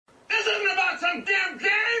some damn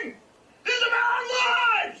game? This is about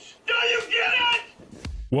our lives! Do you get it?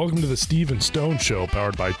 Welcome to the Steve and Stone Show,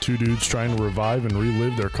 powered by two dudes trying to revive and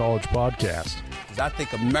relive their college podcast. I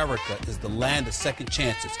think America is the land of second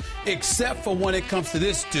chances, except for when it comes to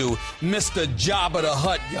this dude, Mr. Jabba the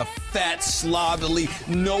Hutt, you fat, slovenly,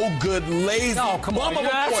 no good, lazy. Oh, come on,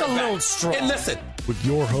 that's a little strong. And listen, With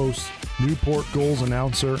your host, Newport Goals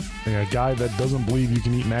announcer, and a guy that doesn't believe you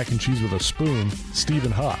can eat mac and cheese with a spoon,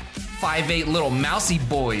 Stephen Hutt. 5'8" little mousy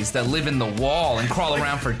boys that live in the wall and crawl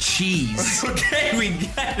around for cheese. Okay, we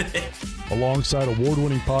get it. Alongside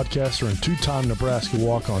award-winning podcaster and two-time Nebraska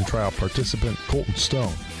walk-on tryout participant, Colton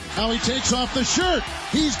Stone. Now he takes off the shirt.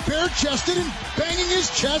 He's bare-chested and banging his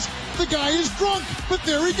chest. The guy is drunk, but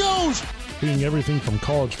there he goes. Hitting everything from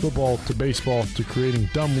college football to baseball to creating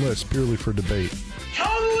dumb lists purely for debate.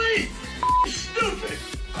 Totally stupid!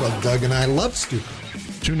 Well, Doug and I love stupid.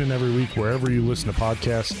 Tune in every week wherever you listen to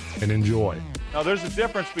podcasts and enjoy. Now, there's a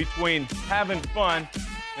difference between having fun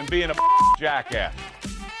and being a jackass.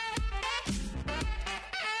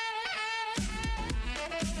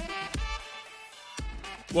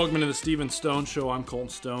 Welcome to the Stephen Stone Show. I'm Colton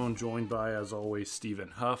Stone, joined by, as always, Stephen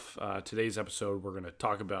Huff. Today's episode, we're going to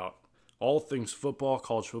talk about all things football.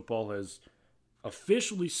 College football has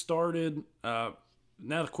officially started. Now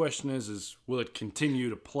the question is will it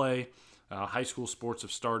continue to play? High school sports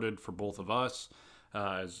have started for both of us,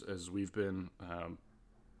 as we've been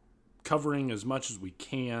covering as much as we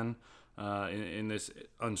can in this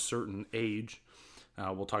uncertain age.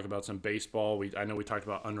 We'll talk about some baseball. I know we talked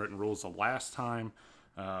about unwritten rules the last time.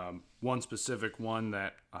 One specific one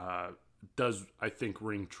that does, I think,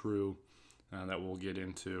 ring true that we'll get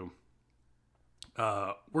into.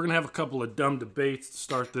 We're going to have a couple of dumb debates to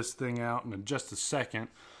start this thing out in just a second.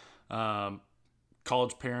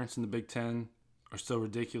 College parents in the Big Ten are still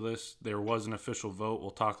ridiculous. There was an official vote.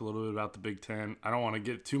 We'll talk a little bit about the Big Ten. I don't want to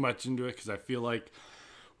get too much into it because I feel like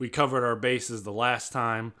we covered our bases the last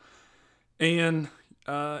time. And,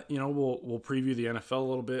 we'll preview the NFL a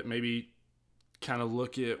little bit, maybe kind of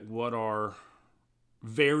look at what our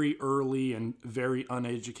very early and very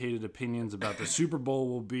uneducated opinions about the Super Bowl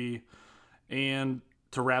will be. And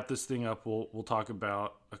to wrap this thing up, we'll talk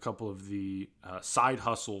about a couple of the side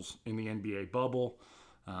hustles in the NBA bubble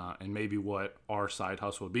and maybe what our side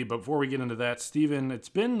hustle would be. But before we get into that, Steven, it's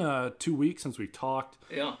been 2 weeks since we talked.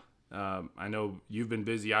 Yeah. I know you've been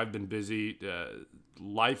busy. I've been busy.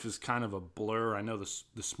 Life is kind of a blur. I know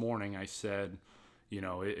this morning I said,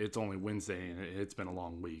 it's only Wednesday and it's been a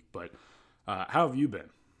long week. But how have you been?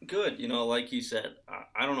 Good. Like you said,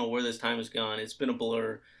 I don't know where this time has gone. It's been a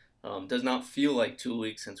blur. Does not feel like 2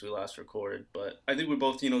 weeks since we last recorded, but I think we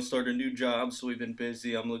both, started new jobs, so we've been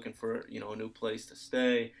busy. I'm looking for, a new place to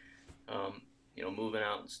stay, moving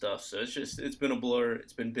out and stuff. So it's been a blur.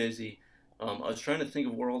 It's been busy. I was trying to think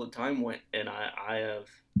of where all the time went, and I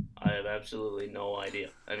have absolutely no idea.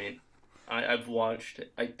 I mean, I've watched,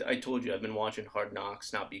 I told you I've been watching Hard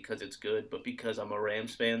Knocks, not because it's good, but because I'm a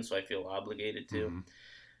Rams fan, so I feel obligated to. Mm-hmm.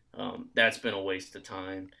 That's been a waste of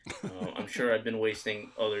time. I'm sure I've been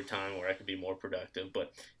wasting other time where I could be more productive,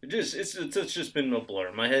 but it's just been a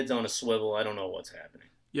blur. My head's on a swivel. I don't know what's happening.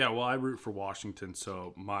 Yeah, well, I root for Washington,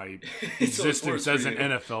 so my existence as an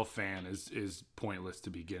NFL fan is pointless to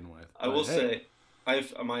begin with. I will say, I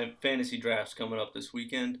have my fantasy drafts coming up this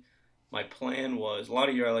weekend. My plan was, a lot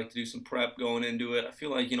of year I like to do some prep going into it. I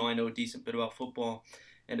feel like, I know a decent bit about football.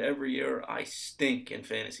 And every year I stink in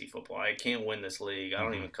fantasy football. I can't win this league. I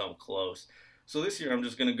don't even come close. So this year I'm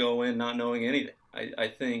just going to go in not knowing anything. I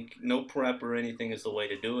think no prep or anything is the way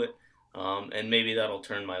to do it. And maybe that'll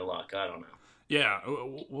turn my luck. I don't know. Yeah,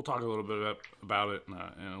 we'll talk a little bit about it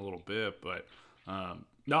in a little bit. But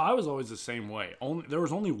no, I was always the same way. There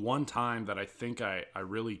was only one time that I think I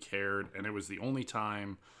really cared, and it was the only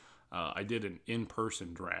time I did an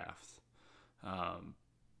in-person draft.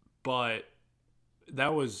 But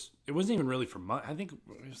it wasn't even really for money. I think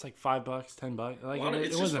it was like $5, $10. Like it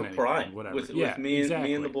wasn't just anything, pride. whatever. With exactly.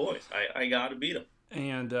 me and the boys. I got to beat them.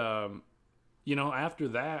 And after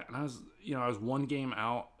that, and I was one game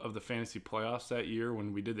out of the fantasy playoffs that year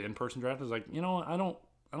when we did the in-person draft. I was like, I don't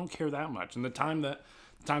care that much. And the times that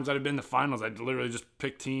I'd been in the finals, I'd literally just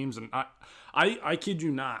pick teams, and I kid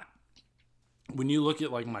you not. When you look at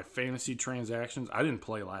like my fantasy transactions, I didn't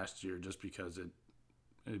play last year just because it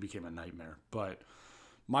became a nightmare. But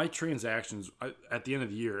my transactions at the end of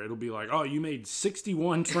the year, it'll be like, oh, you made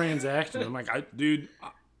 61 transactions. I'm like,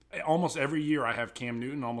 almost every year I have Cam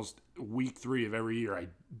Newton. Almost week 3 of every year I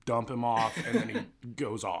dump him off and then he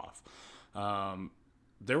goes off.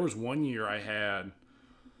 There was one year I had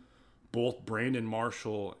both Brandon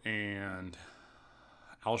Marshall and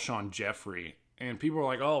Alshon Jeffrey, and people were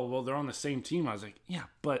like, "Oh, well, they're on the same team." I was like, "Yeah,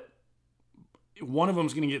 but one of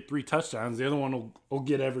them's going to get 3 touchdowns. The other one will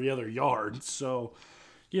get every other yard." So,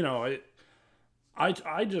 I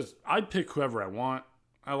pick whoever I want.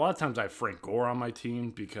 A lot of times I have Frank Gore on my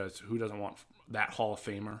team because who doesn't want that Hall of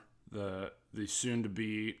Famer, the soon to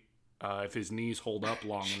be, if his knees hold up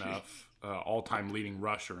long enough, all-time leading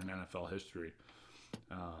rusher in NFL history.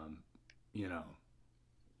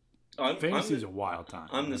 Fantasy is a wild time.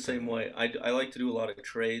 I'm the same way. I like to do a lot of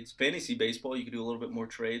trades. Fantasy baseball, you can do a little bit more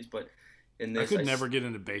trades, but in this, I could never get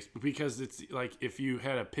into baseball because it's like if you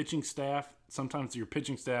had a pitching staff, sometimes your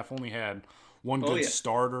pitching staff only had one good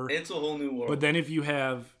starter. It's a whole new world. But then if you've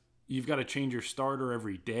got to change your starter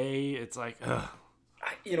every day, it's like, ugh.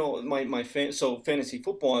 So fantasy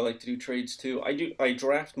football, I like to do trades too. I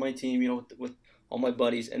draft my team, with all my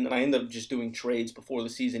buddies, and then I end up just doing trades before the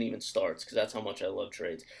season even starts because that's how much I love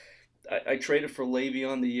trades. I traded for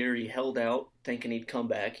Le'Veon the year he held out, thinking he'd come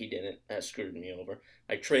back. He didn't. That screwed me over.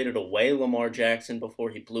 I traded away Lamar Jackson before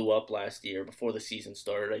he blew up last year, before the season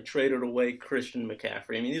started. I traded away Christian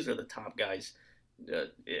McCaffrey. I mean, these are the top guys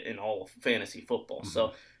in all of fantasy football. Mm-hmm.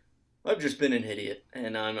 So I've just been an idiot,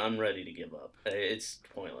 and I'm ready to give up. It's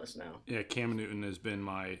pointless now. Yeah, Cam Newton has been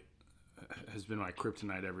my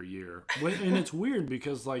kryptonite every year. And it's weird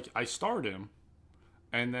because, like, I start him,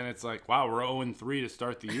 and then it's like, wow, we're 0-3 to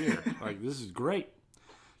start the year. Like, this is great.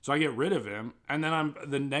 So I get rid of him, and then I'm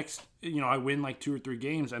the next, I win like 2 or 3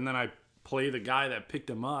 games, and then I play the guy that picked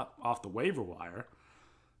him up off the waiver wire.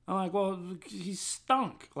 I'm like, well, he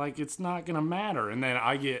stunk. Like, it's not going to matter. And then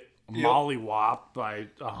I get mollywopped by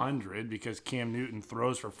 100 because Cam Newton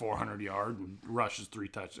throws for 400 yards and rushes 3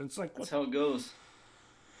 touchdowns. It's like, that's how it goes.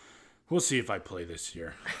 We'll see if I play this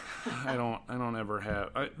year. I don't ever have.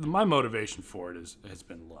 My motivation for it has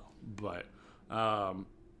been low. But,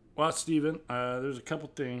 well, Steven, there's a couple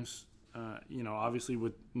things. Obviously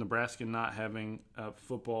with Nebraska not having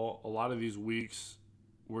football, a lot of these weeks,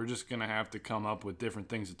 we're just going to have to come up with different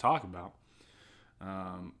things to talk about.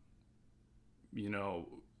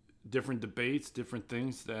 Different debates, different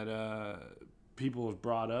things that people have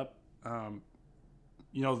brought up.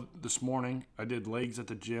 This morning I did legs at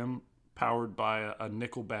the gym, powered by a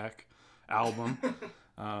Nickelback album.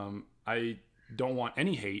 I don't want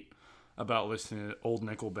any hate about listening to old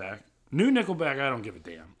Nickelback. New Nickelback, I don't give a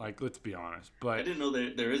damn. Like, let's be honest. But I didn't know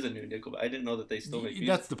there is a new Nickelback. I didn't know that they still make music.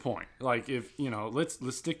 That's the point. Like, if let's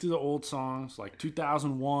stick to the old songs, like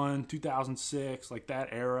 2001, 2006, like that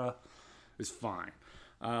era is fine.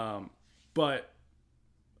 But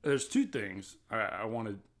there's 2 things I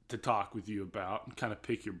wanted to talk with you about and kind of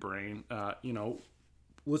pick your brain.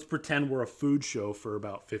 Let's pretend we're a food show for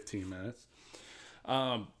about 15 minutes.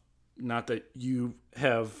 Not that you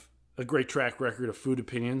have a great track record of food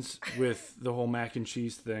opinions with the whole mac and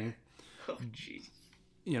cheese thing. Oh, jeez.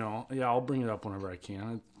 I'll bring it up whenever I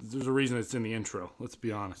can. There's a reason it's in the intro. Let's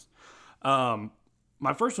be honest.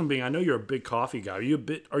 My first one being, I know you're a big coffee guy. Are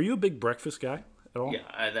you a big breakfast guy at all?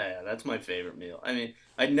 Yeah, that's my favorite meal. I mean,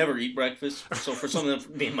 I'd never eat breakfast, so for something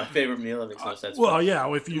that being my favorite meal, that makes no sense. Well,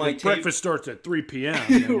 if breakfast starts at 3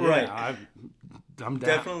 p.m., right? I'm down.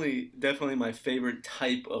 Definitely my favorite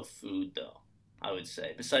type of food, though. I would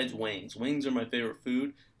say, besides wings. Wings are my favorite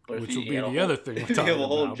food. But which will be the other thing we're talking about. If you have a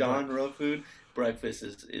whole genre of food, breakfast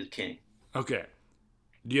is king. Okay.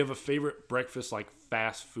 Do you have a favorite breakfast, like,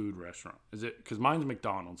 fast food restaurant? Is it? Because mine's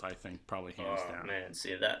McDonald's, I think, probably hands down. Oh, man.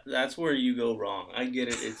 See, that's where you go wrong. I get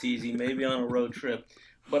it. It's easy. Maybe on a road trip.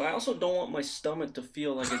 But I also don't want my stomach to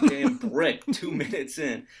feel like a damn brick 2 minutes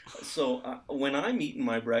in. So when I'm eating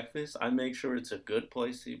my breakfast, I make sure it's a good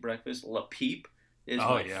place to eat breakfast. La Peep is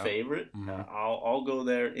my favorite. Mm-hmm. I'll go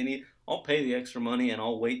there. I'll pay the extra money and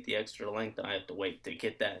I'll wait the extra length that I have to wait to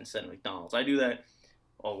get that instead of McDonald's. I do that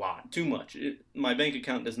a lot, too much. My bank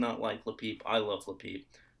account does not like La Peep. I love La Peep.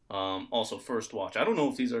 Also, First Watch. I don't know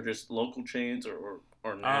if these are just local chains or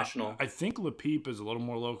national. I think La Peep is a little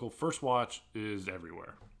more local. First Watch is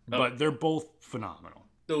everywhere, but they're both phenomenal.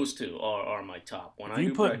 Those 2 are my top. When if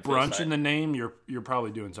you put brunch in the name, you're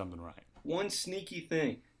probably doing something right. One sneaky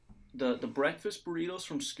thing. The breakfast burritos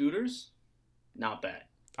from Scooters, not bad.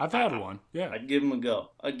 I've had one, yeah. I'd give them a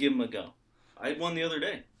go. I had one the other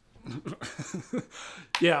day.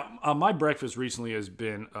 Yeah, my breakfast recently has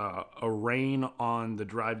been a rain on the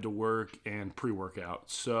drive to work and pre-workout.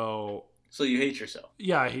 So you hate yourself?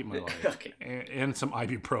 Yeah, I hate my life. Okay. And some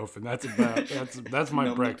ibuprofen. That's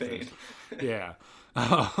my breakfast. Yeah.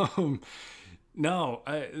 No,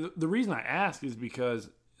 the reason I ask is because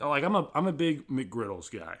like I'm a big McGriddles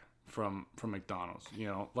guy from McDonald's.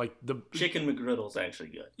 Like the chicken McGriddles actually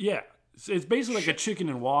good. Yeah, it's basically like a chicken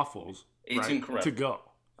and waffles. It's incredible to go.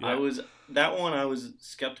 I was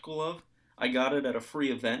skeptical of. I got it at a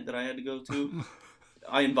free event that I had to go to.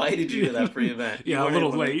 I invited you to that free event. Yeah, a little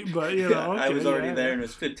late, but you know, okay, I was already there, and it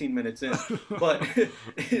was 15 minutes in. But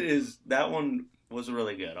that one was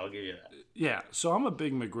really good. I'll give you that. Yeah, so I'm a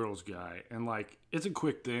big McGriddles guy, and like it's a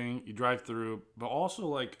quick thing. You drive through, but also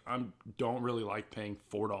like I don't really like paying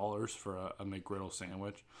 $4 for a McGriddle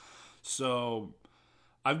sandwich. So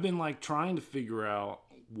I've been like trying to figure out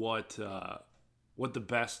what the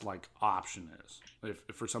best like option is if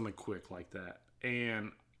for something quick like that.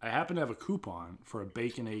 And I happen to have a coupon for a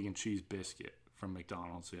bacon, egg, and cheese biscuit from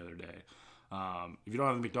McDonald's the other day. If you don't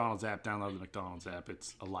have the McDonald's app, download the McDonald's app.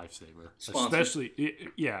 It's a lifesaver. Sponsored. Especially,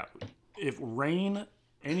 if Reign,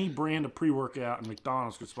 any brand of pre-workout, and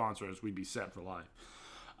McDonald's could sponsor us, we'd be set for life.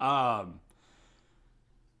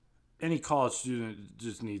 Any college student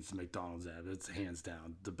just needs the McDonald's app. It's hands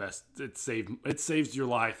down the best. It saves your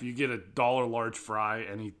life. You get a $1 large fry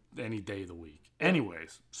any day of the week.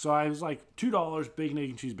 Anyways, so I was like $2 bacon, egg,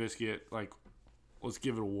 and cheese biscuit. Like, let's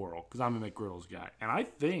give it a whirl because I'm a McGriddles guy, and I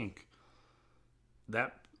think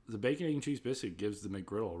that the bacon, egg, and cheese biscuit gives the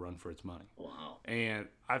McGriddle a run for its money. Wow. And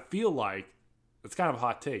I feel like it's kind of a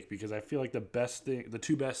hot take because I feel like the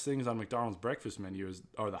two best things on McDonald's breakfast menu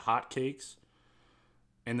are the hot cakes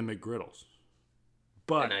and the McGriddles.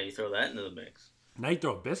 But and now you throw that into the mix. Now you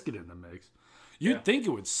throw a biscuit in the mix. You'd think it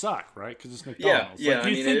would suck, right? Because it's McDonald's. Yeah.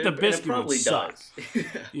 Like, you'd think the biscuit would suck. Does.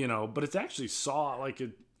 You know, but it's actually it's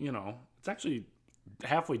actually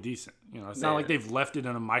halfway decent. You know, it's not like they've left it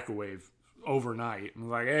in a microwave overnight and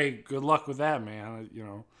like, hey, good luck with that, man. You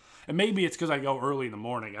know, and maybe it's because I go early in the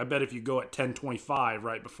morning. I bet if you go at 10:25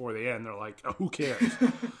 right before the end, they're like, oh, who cares?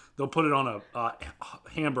 They'll put it on a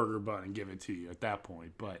hamburger bun and give it to you at that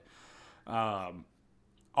point. But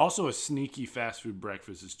also a sneaky fast food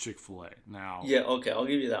breakfast is Chick-fil-A. Now, yeah, okay, I'll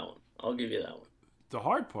give you that one. The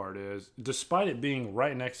hard part is, despite it being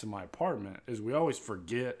right next to my apartment, is we always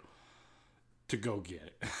forget to go get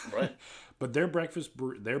it. Right. But their breakfast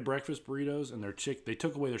burritos and they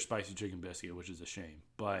took away their spicy chicken biscuit, which is a shame.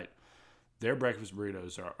 But their breakfast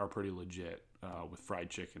burritos are pretty legit with fried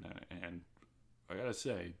chicken in it. And I gotta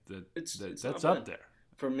say that's up there.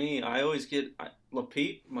 For me, I always get La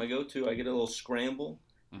Pete, my go-to. I get a little scramble.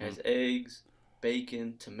 It has eggs,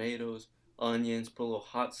 bacon, tomatoes, onions. Put a little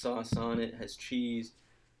hot sauce on it. Has cheese.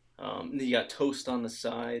 You got toast on the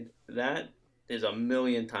side. That is a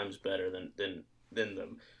million times better than the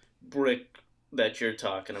brick that you're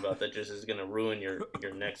talking about. That just is gonna ruin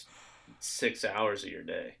your next 6 hours of your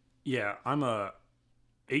day. Yeah, I'm a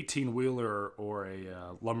 18-wheeler or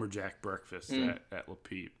a lumberjack breakfast at La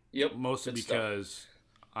Pete. Yep. Mostly because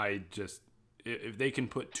if they can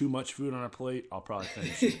put too much food on a plate, I'll probably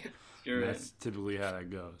finish it. That's typically how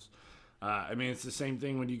that goes. I mean, it's the same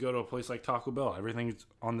thing when you go to a place like Taco Bell. Everything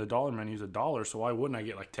on the dollar menu is $1, so why wouldn't I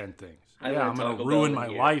get like 10 things? I'm going to ruin my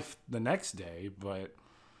life the next day, but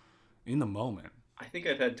in the moment. I think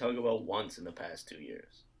I've had Taco Bell once in the past 2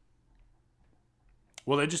 years.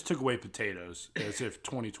 Well, they just took away potatoes as if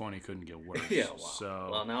 2020 couldn't get worse. Yeah, wow. So,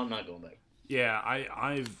 well, now I'm not going back. Yeah,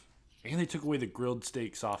 and they took away the grilled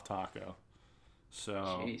steak soft taco. So,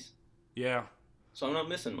 jeez. Yeah. So I'm not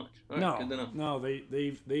missing much. All right, good to know. No,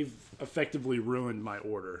 they've effectively ruined my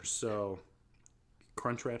order. So,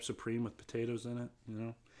 Crunchwrap Supreme with potatoes in it, you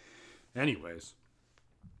know. Anyways,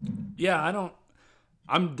 yeah,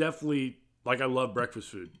 I'm definitely, like, I love breakfast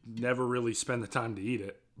food. Never really spend the time to eat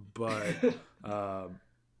it, but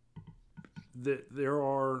there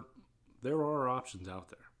are options out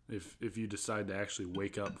there if you decide to actually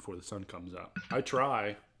wake up before the sun comes up. I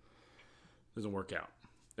try. Doesn't work out.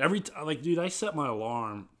 Dude, I set my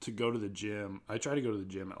alarm to go to the gym. I try to go to the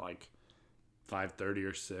gym at like 5:30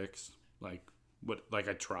 or 6. I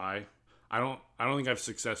try. I don't think I've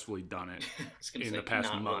successfully done it in the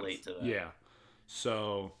past month. Relate to that. Yeah.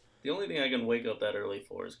 So the only thing I can wake up that early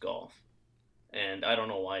for is golf. And I don't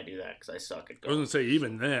know why I do that because I suck at golf. I was going to say,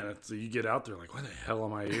 even then, you get out there like, why the hell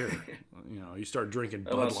am I here? You start drinking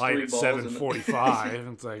Bud Light at 7:45.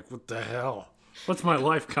 And it's like, what the hell? What's my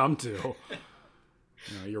life come to?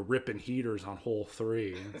 You're ripping heaters on hole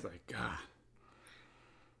 3. And it's like, God.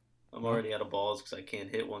 I'm already out of balls because I can't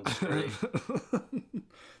hit one straight.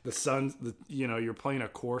 The sun's, you're playing a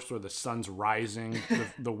course where the sun's rising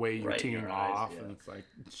the way you're teeing off. Yeah. And it's like,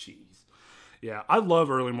 jeez. Yeah, I love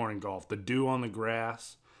early morning golf. The dew on the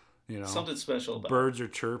grass, something special about birds are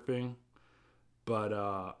chirping.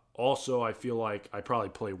 But also, I feel like I probably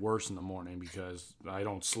play worse in the morning because I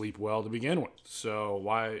don't sleep well to begin with. So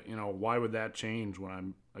why would that change when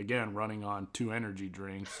I'm again running on 2 energy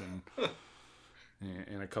drinks and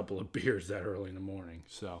a couple of beers that early in the morning?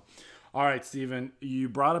 So, All right, Steven, you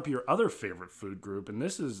brought up your other favorite food group, and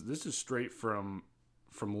this is straight from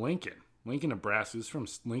Lincoln, Nebraska. This is from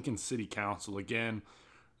Lincoln City Council. Again,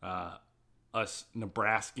 us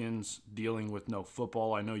Nebraskans dealing with no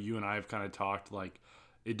football. I know you and I have kind of talked, like,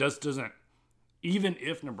 it doesn't, even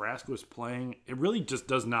if Nebraska was playing, it really just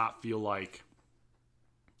does not feel like,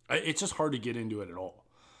 it's just hard to get into it at all.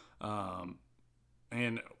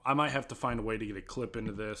 And I might have to find a way to get a clip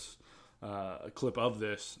of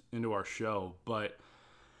this into our show. But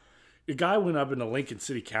a guy went up into Lincoln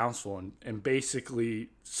City Council and basically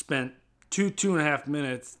spent two and a half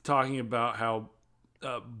minutes talking about how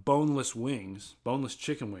boneless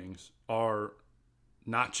chicken wings are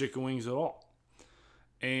not chicken wings at all.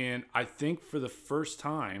 And I think for the first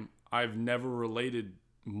time, I've never related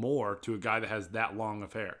more to a guy that has that long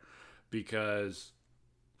of hair, because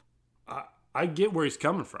I get where he's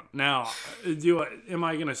coming from. Now, am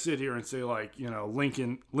I going to sit here and say, like,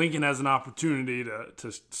 Lincoln has an opportunity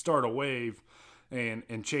to start a wave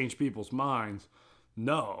and change people's minds?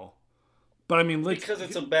 No. But I mean, because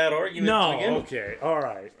it's a bad argument. No, okay, all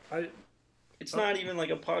right. It's not even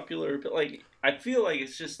like a popular, but like, I feel like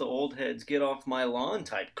it's just the old heads get off my lawn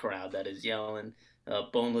type crowd that is yelling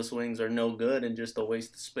boneless wings are no good and just a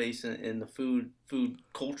waste of space in the food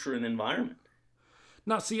culture and environment.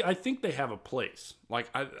 Now, see, I think they have a place. Like,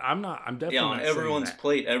 I'm definitely on not everyone's saying that.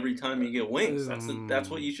 plate every time you get wings. That's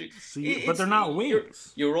what you should see. But they're not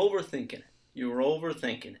wings. You're overthinking it. You're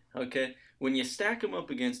overthinking it. Okay, when you stack them up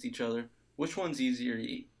against each other, which one's easier to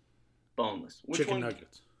eat? Boneless. Chicken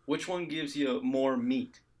nuggets. Which one gives you more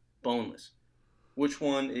meat? Boneless. Which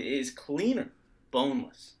one is cleaner?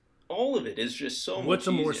 Boneless. All of it is just so much easier. What's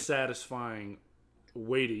a more satisfying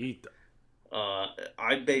way to eat them?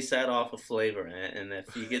 I base that off of flavor, and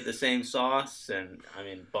if you get the same sauce, and I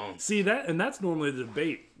mean, bones. See that, and that's normally the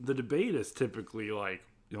debate. The debate is typically like,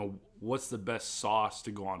 what's the best sauce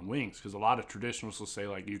to go on wings? Because a lot of traditionalists will say,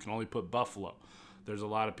 like, you can only put buffalo. There's a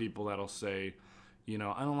lot of people that'll say, I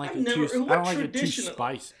don't like it too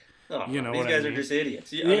spicy. Oh, these guys are just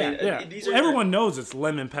idiots. Everyone knows it's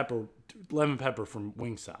lemon pepper from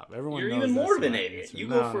Wingstop. Everyone. You're knows even more of an not, idiot. You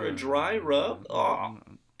go for a dry rub. Oh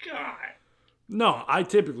God. No, I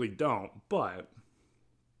typically don't. But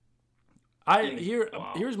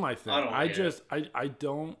here's my thing. I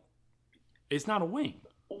don't. It's not a wing.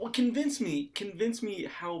 Well, convince me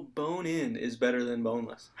how bone-in is better than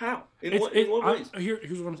boneless. How? In what ways?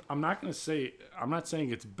 Here's what I'm not going to say. I'm not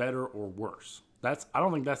saying it's better or worse. I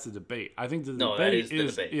don't think that's the debate. I think the debate is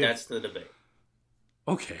the debate. That's the debate.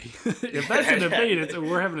 Okay, if that's the debate,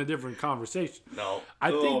 we're having a different conversation. No,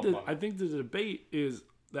 I think the debate is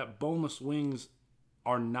that boneless wings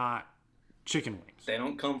are not chicken wings. They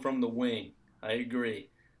don't come from the wing. I agree.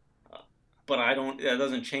 But that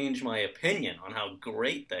doesn't change my opinion on how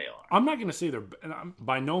great they are. I'm not going to say they're,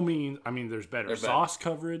 by no means, I mean, there's better sauce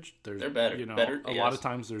coverage. They're better. A lot of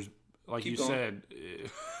times there's, like you said,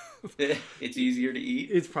 it's easier to eat.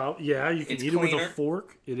 It's probably, you can eat cleaner. It with a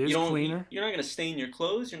fork. It is cleaner. You're not going to stain your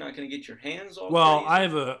clothes. You're not going to get your hands all Well,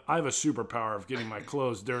 crazy. I have a superpower of getting my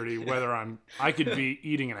clothes dirty, whether I could be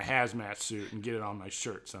eating in a hazmat suit and get it on my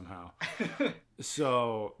shirt somehow.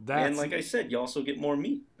 So that's... And like I said, you also get more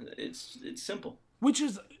meat. It's simple. Which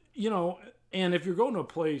is, and if you're going to a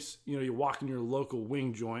place, you walk in your local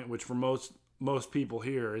wing joint, which for most people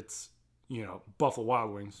here, it's, Buffalo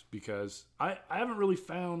Wild Wings, because I haven't really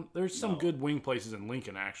found, there's some good wing places in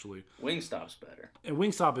Lincoln, actually. Wingstop's better. And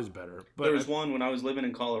Wingstop is better. But there was one when I was living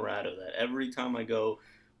in Colorado that every time I go,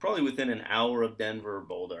 probably within an hour of Denver or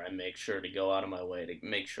Boulder, I make sure to go out of my way to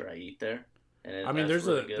make sure I eat there. And there's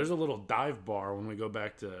a little dive bar when we go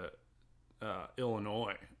back to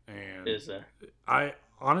Illinois. And is there? I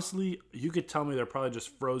honestly, you could tell me they're probably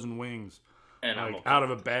just frozen wings. And out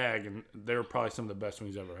of a bag, and they're probably some of the best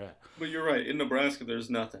wings I've ever had. But you're right. In Nebraska, there's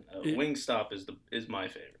nothing. Wingstop is my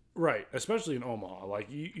favorite. Right, especially in Omaha. Like,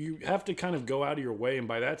 you have to kind of go out of your way, and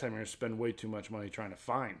by that time, you're going to spend way too much money trying to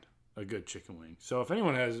find a good chicken wing. So if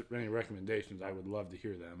anyone has any recommendations, I would love to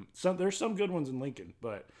hear them. There's some good ones in Lincoln,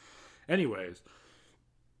 but anyways,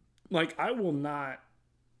 like, I won't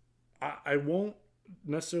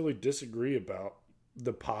necessarily disagree about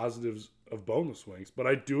the positives of boneless wings, but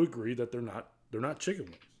I do agree that they're not chicken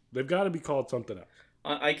wings. They've got to be called something else.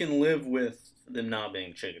 I can live with them not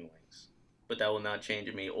being chicken wings, but that will not change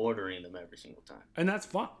me ordering them every single time. And that's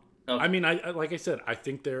fine. Okay. I mean, like I said, I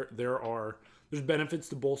think there's benefits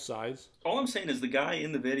to both sides. All I'm saying is the guy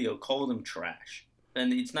in the video called them trash,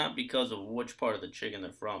 and it's not because of which part of the chicken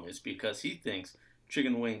they're from. It's because he thinks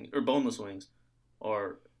chicken wing or boneless wings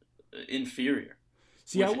are inferior.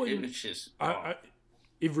 See, I wouldn't.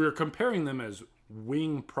 If we're comparing them as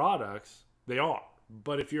wing products, they are.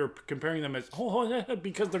 But if you're comparing them as,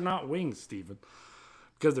 because they're not wings, Steven.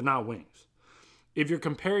 Because they're not wings. If you're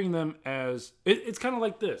comparing them as, it's kind of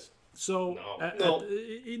like this. So,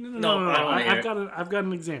 No. I've got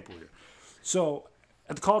an example here. So,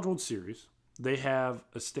 at the College World Series, they have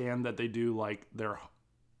a stand that they do like their,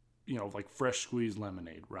 like fresh squeezed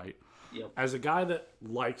lemonade, right? Yep. As a guy that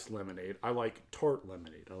likes lemonade, I like tart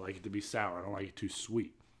lemonade. I like it to be sour. I don't like it too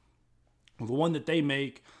sweet. Well, the one that they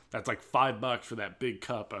make that's like $5 for that big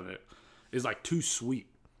cup of it is like too sweet.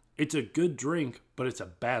 It's a good drink, but it's a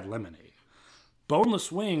bad lemonade.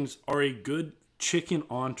 Boneless wings are a good chicken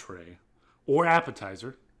entree or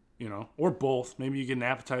appetizer, or both. Maybe you get an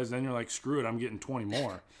appetizer, then you're like, screw it, I'm getting 20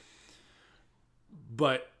 more.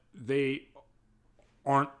 But they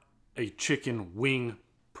aren't a chicken wing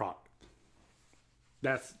product.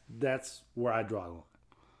 That's where I draw the line.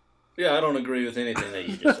 Yeah, I don't agree with anything that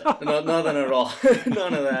you just said. Nothing at all.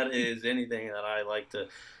 None of that is anything that I like to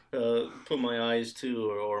put my eyes to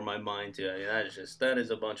or my mind to. I mean, that is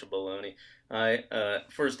a bunch of baloney.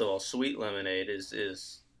 First of all, sweet lemonade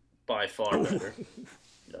is by far better.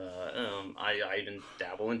 I even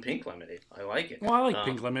dabble in pink lemonade. I like it. Well, I like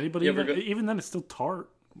pink lemonade, but even then, it's still tart.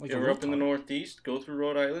 Like you ever up in the Northeast, go through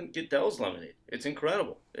Rhode Island, get Dell's lemonade. It's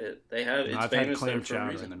incredible. It's I've famous had clam there for a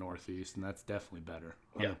chowder reason. in the Northeast, and that's definitely better.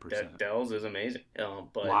 100%. Yeah, Dell's is amazing.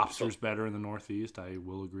 But lobster's better in the Northeast. I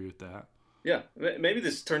will agree with that. Yeah, maybe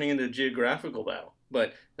this is turning into a geographical battle.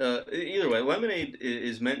 But either way, lemonade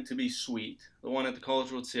is meant to be sweet. The one at the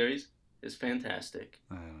College World Series is fantastic,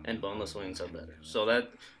 and boneless wings are better. So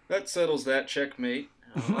that settles that. Checkmate.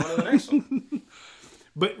 On to the next one.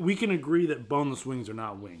 But we can agree that boneless wings are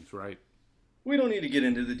not wings, right? We don't need to get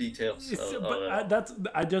into the details. I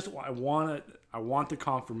want the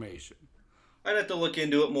confirmation. I'd have to look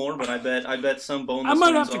into it more, but I bet some boneless. I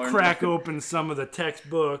might wings have to crack open some of the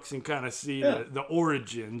textbooks and kind of see the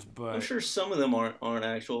origins, but I'm sure some of them aren't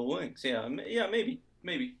actual wings. Yeah, maybe.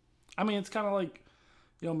 I mean, it's kind of like,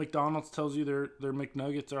 McDonald's tells you their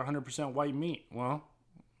McNuggets are 100% white meat. Well,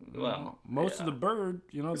 most of the bird,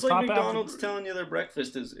 it's the like top McDonald's telling you their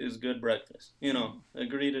breakfast is good breakfast.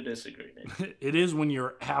 Agree to disagree. It is when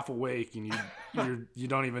you're half awake and you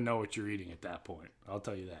don't even know what you're eating at that point. I'll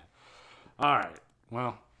tell you that. All right.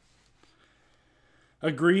 Well,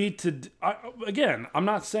 agreed to. Again, I'm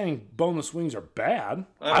not saying boneless wings are bad.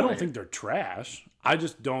 I don't think they're trash. I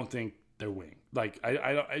just don't think they're wings. Like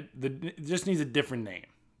it just needs a different name.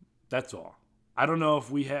 That's all. I don't know if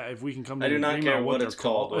we can come to an agreement on what they're called. I do not care what it's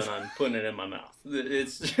called when I'm putting it in my mouth.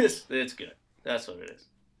 It's good. That's what it is.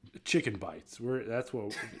 Chicken bites. That's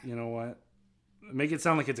what, you know what? Make it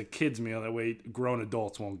sound like it's a kid's meal. That way grown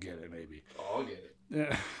adults won't get it, maybe. Oh, I'll get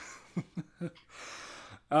it.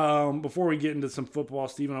 Yeah. Before we get into some football,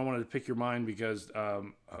 Steven, I wanted to pick your mind because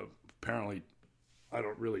apparently I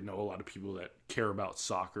don't really know a lot of people that care about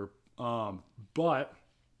soccer. But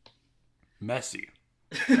Messi.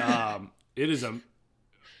 It is a,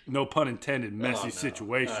 no pun intended, messy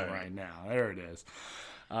situation right now. There it is.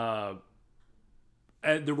 And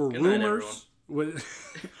there were rumors.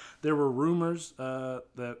 There were rumors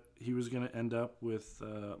that he was going to end up with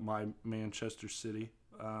my Manchester City,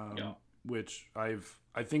 which I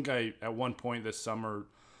think I at one point this summer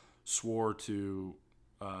swore to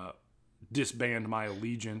disband my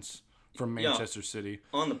allegiance from Manchester City.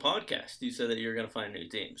 On the podcast, you said that you're going to find a new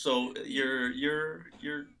team, so you're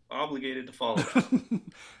obligated to follow that.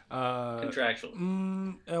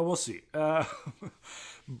 Contractually. We'll see.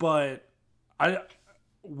 But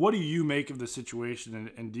what do you make of the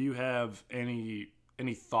situation, and do you have any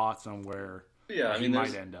thoughts on where he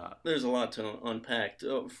might end up? There's a lot to unpack.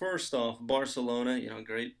 First off, Barcelona,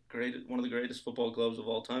 great, one of the greatest football clubs of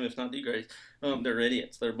all time, if not the greatest. They're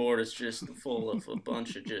idiots. Their board is just full of a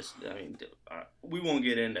bunch of we won't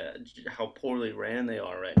get into how poorly ran they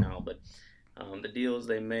are right now, but the deals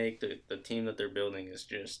they make, the team that they're building is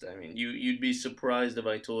just, you'd be surprised if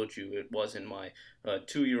I told you it wasn't my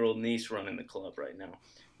 2-year-old niece running the club right now.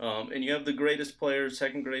 And you have the greatest player,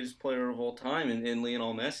 second greatest player of all time in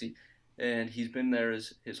Lionel Messi. And he's been there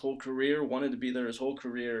his whole career, wanted to be there his whole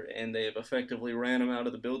career, and they have effectively ran him out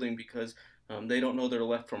of the building because they don't know their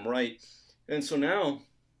left from right. And so now,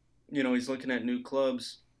 he's looking at new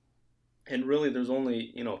clubs, and really there's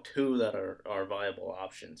only, 2 that are viable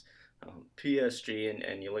options.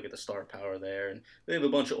 PSG, and you look at the star power there, and they have a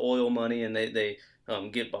bunch of oil money, and they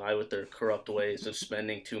get by with their corrupt ways of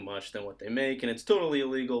spending too much than what they make, and it's totally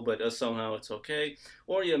illegal, but somehow it's okay.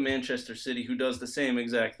 Or you have Manchester City, who does the same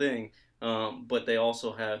exact thing, but they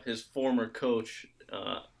also have his former coach,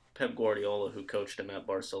 Pep Guardiola, who coached him at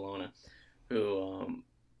Barcelona, who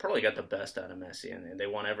probably got the best out of Messi, and they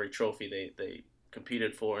won every trophy they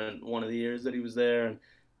competed for in one of the years that he was there, and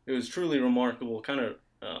it was truly remarkable. Kind of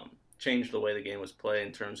changed the way the game was played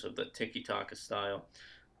in terms of the tiki-taka style.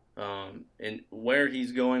 And where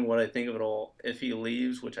he's going, what I think of it all, if he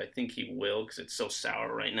leaves, which I think he will because it's so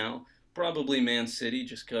sour right now, probably Man City,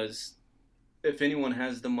 just because if anyone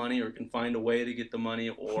has the money or can find a way to get the money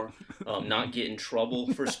or not get in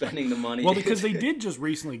trouble for spending the money. Well, because they did just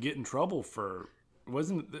recently get in trouble for,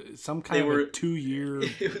 wasn't it some kind of a 2-year...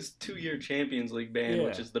 It was 2-year Champions League ban,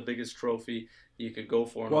 which is the biggest trophy you could go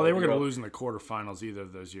for. Well, they were going to lose in the quarterfinals either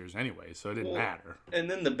of those years anyway, so it didn't matter. And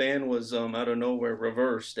then the ban was out of nowhere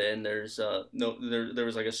reversed, and there's there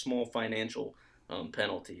was like a small financial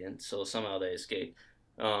penalty, and so somehow they escaped.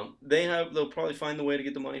 They'll probably find the way to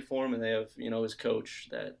get the money for him, and they have his coach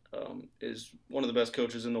that is one of the best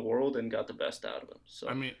coaches in the world and got the best out of him. So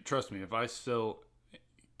I mean, trust me, if I still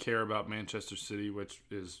care about Manchester City, which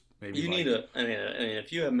is maybe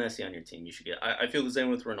if you have Messi on your team, you should get. I feel the same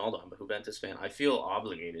with Ronaldo. I'm a Juventus fan. I feel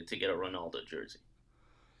obligated to get a Ronaldo jersey.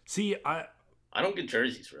 See, I don't get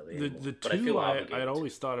jerseys really anymore, the but I feel two obligated. I'd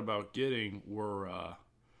always thought about getting were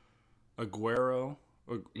Aguero.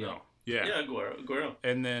 Yeah, Aguero.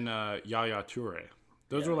 And then Yaya Toure.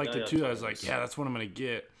 Those were like Yaya the two Toure that I was like, yeah, that's what I'm going to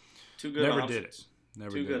get. Two good Never options. did it.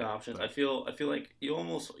 Never Two did good it, options. but... I feel like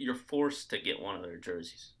you're forced to get one of their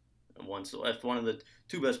jerseys. Once if one of the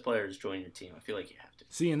two best players join your team, I feel like you have to.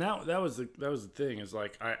 See, and that was the thing is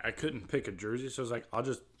like I couldn't pick a jersey, so I was like, I'll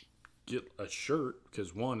just get a shirt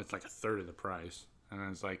because one, it's like a third of the price, and I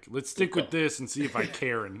was like, let's stick with this and see if I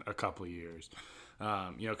care in a couple of years.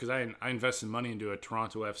 Because I invested money into a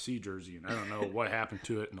Toronto FC jersey, and I don't know what happened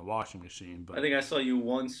to it in the washing machine. But I think I saw you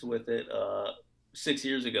once with it 6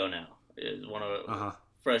 years ago now. It was one of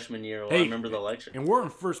freshman year. I remember the lecture. And we're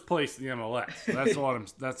in first place in the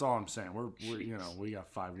MLS. That's all I'm saying. We're we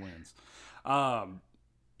got 5 wins. I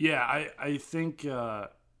think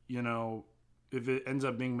if it ends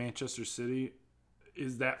up being Manchester City,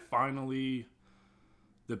 is that finally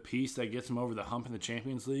the piece that gets them over the hump in the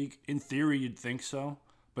Champions League? In theory, you'd think so.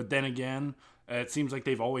 But then again, it seems like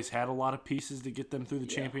they've always had a lot of pieces to get them through the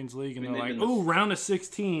Champions League. And they're like, round of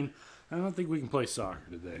 16. I don't think we can play soccer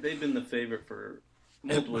today. They've been the favorite for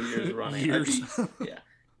multiple years running.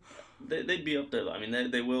 They'd be up there. I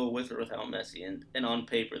mean, they will with or without Messi. And on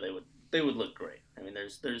paper, they would look great. I mean,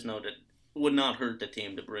 there's no... It would not hurt the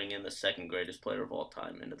team to bring in the second greatest player of all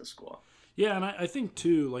time into the squad. Yeah, and I think,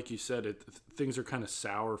 too, like you said, things are kind of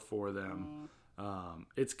sour for them.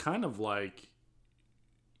 It's kind of like,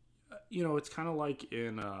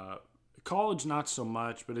 in college, not so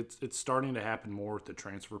much, but it's starting to happen more with the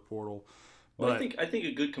transfer portal. Well, I think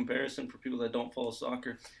a good comparison for people that don't follow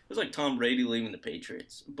soccer, it was like Tom Brady leaving the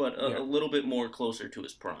Patriots, but a little bit more closer to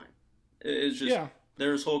his prime. It's just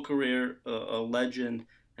their whole career, a legend,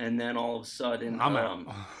 and then all of a sudden... I'm out.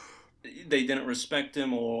 They didn't respect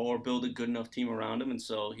him or build a good enough team around him, and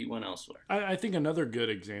so he went elsewhere. I think another good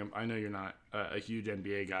example, I know you're not a huge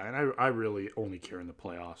NBA guy, and I really only care in the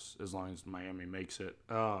playoffs as long as Miami makes it.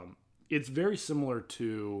 It's very similar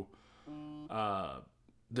to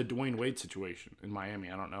the Dwayne Wade situation in Miami.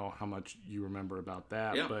 I don't know how much you remember about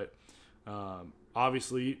that, but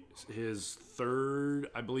obviously his third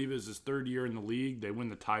year in the league. They win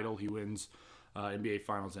the title. He wins NBA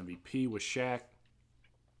Finals MVP with Shaq.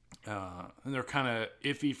 And they're kind of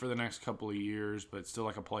iffy for the next couple of years, but still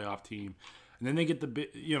like a playoff team. And then they get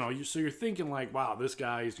so you're thinking like, wow, this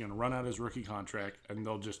guy is going to run out his rookie contract, and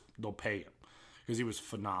they'll pay him because he was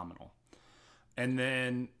phenomenal. And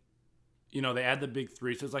then, they add the big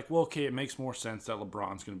three, so it's like, well, okay, it makes more sense that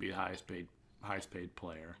LeBron's going to be the highest paid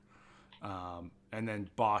player. And then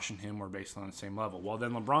Bosh and him were basically on the same level. Well,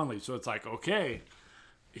 then LeBron leaves, so it's like, okay,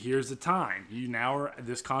 here's the time.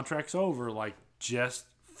 This contract's over, like just.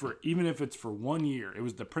 Even if it's for 1 year, it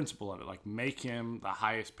was the principle of it. Like, make him the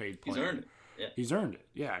highest paid player. He's earned it. Yeah. He's earned it.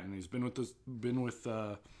 Yeah, and he's been with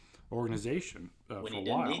organization for a while. When he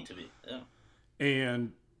didn't need to be. Yeah.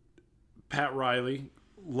 And Pat Riley,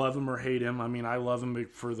 love him or hate him. I mean, I love him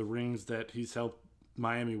for the rings that he's helped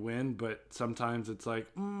Miami win, but sometimes it's like,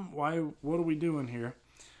 why? What are we doing here?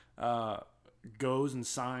 Goes and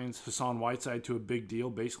signs Hassan Whiteside to a big deal.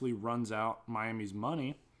 Basically, runs out Miami's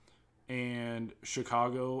money. And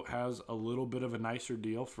Chicago has a little bit of a nicer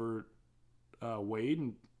deal for Wade,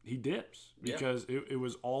 and he dips because it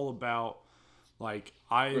was all about like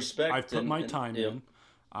I've put my time in,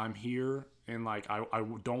 I'm here, and like I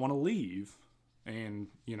don't want to leave, and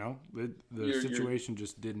the situation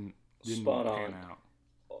just didn't pan out.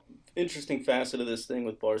 Interesting facet of this thing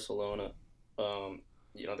with Barcelona,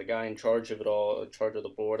 the guy in charge of it all, in charge of the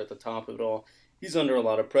board at the top of it all. he's under a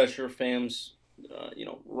lot of pressure. Fans,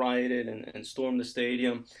 rioted and stormed the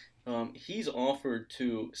stadium. He's offered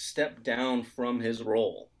to step down from his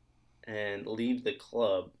role and leave the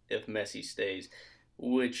club if Messi stays,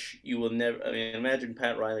 which you will never. I mean, imagine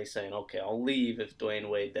Pat Riley saying, "Okay, I'll leave if Dwayne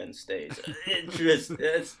Wade then stays."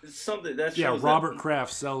 It's something that shows. Robert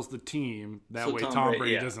Kraft sells the team that So way. Tom Tom Brady,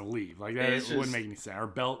 Brady yeah. doesn't leave. Like that wouldn't make any sense. Or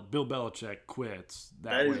Bill Belichick quits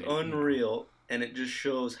That way. is unreal, and it just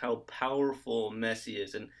shows how powerful Messi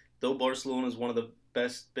is. And though Barcelona is one of the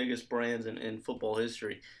biggest brands in football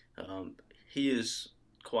history, he is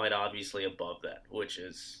quite obviously above that, which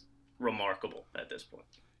is remarkable at this point.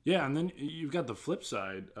 Yeah, and then you've got the flip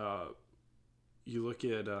side. You look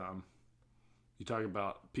at, you talk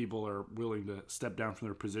about people are willing to step down from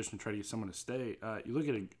their position to try to get someone to stay. You look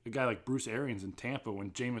at a guy like Bruce Arians in Tampa when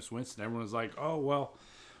Jameis Winston, everyone's like, oh, well,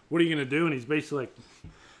 what are you going to do? And he's basically like,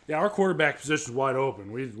 yeah, our quarterback position's wide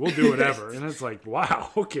open. We'll do whatever. And it's like, wow,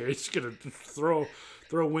 okay, he's going to throw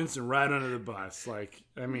Winston right under the bus. Like,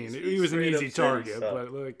 I mean, he was an easy target,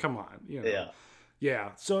 but like, come on. Yeah.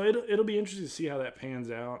 Yeah, so it'll be interesting to see how that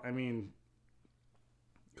pans out. I mean,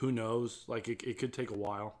 who knows? Like, it could take a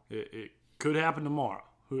while. It could happen tomorrow.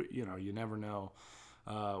 You never know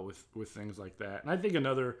with things like that. And I think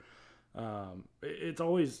another, it's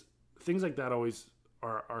always things like that always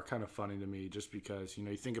are kind of funny to me, just because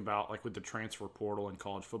you think about like with the transfer portal in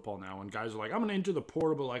college football now, when guys are like, I'm going to enter the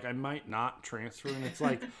portal, but like I might not transfer, and it's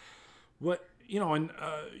like, what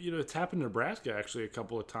it's happened in Nebraska actually a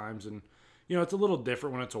couple of times, and. It's a little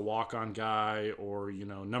different when it's a walk-on guy or,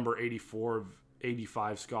 number 84 of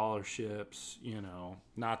 85 scholarships,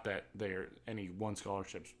 not that any one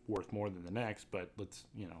scholarship's worth more than the next, but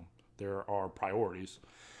there are priorities.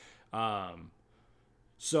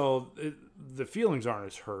 So the feelings aren't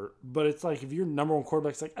as hurt, but it's like if your number one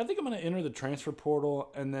quarterback's like, I think I'm going to enter the transfer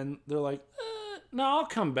portal, and then they're like, no, I'll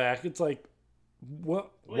come back. It's like,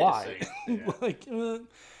 what? Why? Like,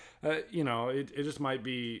 it just might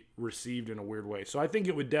be received in a weird way. So I think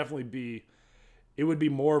it would definitely be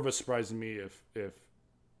more of a surprise to me if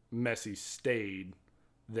Messi stayed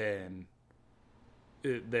than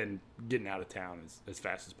getting out of town as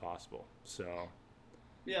fast as possible. So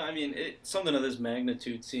yeah, I mean, something of this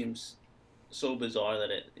magnitude seems so bizarre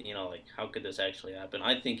that how could this actually happen?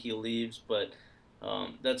 I think he leaves, but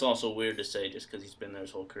that's also weird to say just because he's been there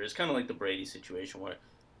his whole career. It's kind of like the Brady situation where.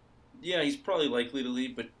 Yeah, he's probably likely to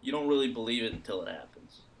leave, but you don't really believe it until it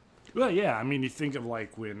happens. Well, yeah. I mean, you think of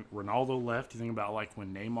like when Ronaldo left. You think about like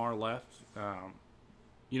when Neymar left.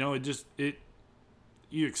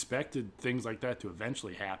 You expected things like that to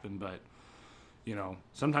eventually happen, but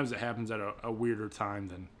sometimes it happens at a weirder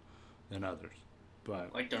time than others.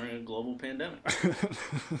 But like during a global pandemic.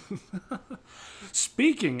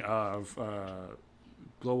 Speaking of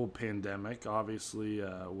global pandemic, obviously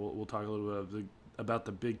we'll talk a little bit about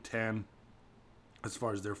the Big Ten as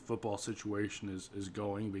far as their football situation is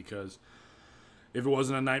going, because if it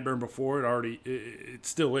wasn't a nightmare before, it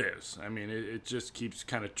still is. I mean, it just keeps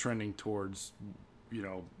kind of trending towards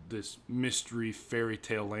this mystery fairy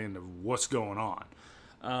tale land of what's going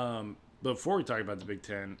on. But before we talk about the Big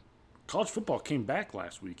Ten, college football came back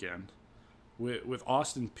last weekend with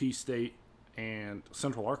Austin Peay State and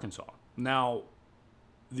Central Arkansas. Now,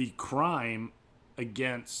 the crime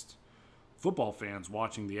against football fans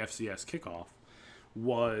watching the FCS kickoff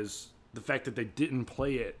was the fact that they didn't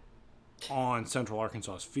play it on Central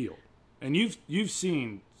Arkansas's field. And you've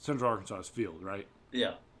seen Central Arkansas's field, right?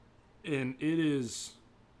 Yeah. And it is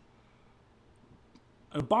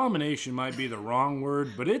abomination might be the wrong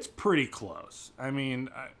word, but it's pretty close. I mean,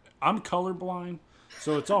 I'm colorblind,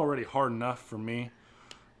 so it's already hard enough for me.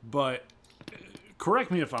 But correct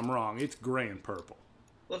me if I'm wrong, it's gray and purple.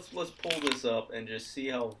 Let's pull this up and just see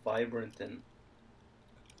how vibrant and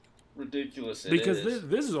ridiculous it is. Because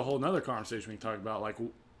this is a whole nother conversation we can talk about. Like,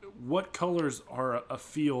 what colors are a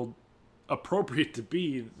field appropriate to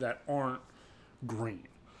be that aren't green?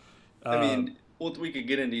 I mean, we could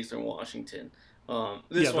get into Eastern Washington.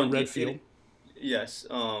 This the one, red field. Yes,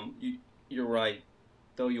 you're right.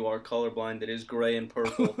 Though you are colorblind, it is gray and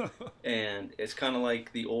purple, and it's kind of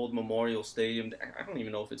like the old Memorial Stadium. I don't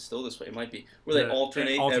even know if it's still this way. It might be where they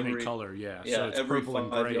alternate every color. Yeah, yeah, so it's every purple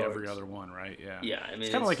and 5 gray yards. every other one, right? Yeah. Yeah, I mean,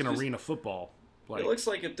 it's kind of like an arena football. It looks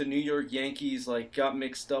like if the New York Yankees got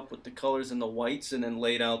mixed up with the colors and the whites, and then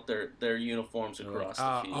laid out their uniforms across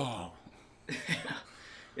the field. Oh,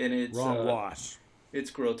 and it's wrong wash. It's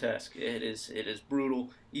grotesque. It is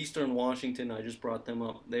brutal. Eastern Washington, I just brought them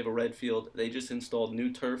up. They have a red field. They just installed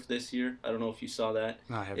new turf this year. I don't know if you saw that.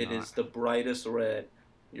 I have It not. is the brightest red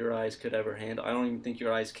your eyes could ever handle. I don't even think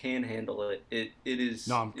your eyes can handle it. It is.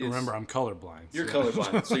 No, remember, I'm colorblind. You're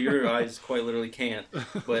colorblind, so your eyes quite literally can't.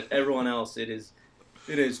 But everyone else, it is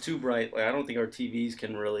too bright. Like, I don't think our TVs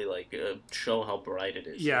can really show how bright it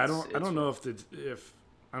is. Yeah, I don't know if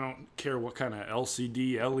I don't care what kind of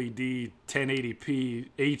LCD, LED, 1080p,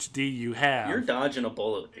 HD you have. You're dodging a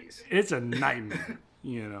bullet with these. It's a nightmare,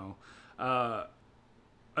 you know. I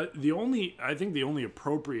think the only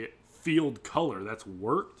appropriate field color that's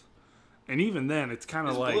worked, and even then it's kind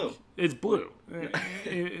of like blue. It's blue.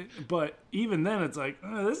 But even then it's like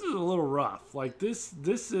this is a little rough. Like this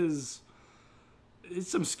is it's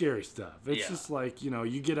some scary stuff. It's just like, you know,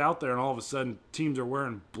 you get out there and all of a sudden teams are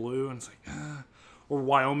wearing blue and it's like or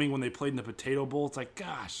Wyoming when they played in the Potato Bowl, it's like,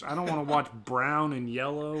 gosh, I don't want to watch brown and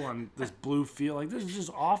yellow on this blue field. Like, this is just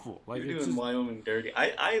awful. Like, You're it's doing just, Wyoming dirty.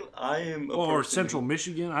 I am. Or Central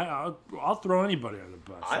Michigan. I'll throw anybody under the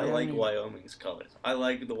bus. I like Wyoming's colors. I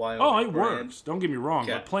like the Wyoming. Oh, it brand. works. Don't get me wrong.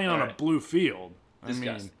 Okay. But playing on a blue field,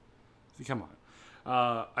 Disgusting. I mean, come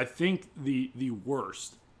on. I think the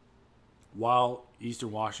worst, while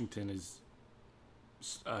Eastern Washington is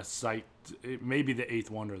a site, it may be the 8th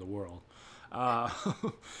wonder of the world.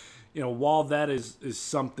 You know, while that is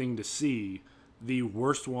something to see, the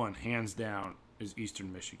worst one, hands down, is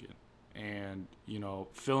Eastern Michigan. And, you know,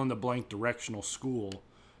 fill in the blank directional school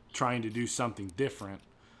trying to do something different.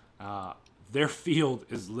 Their field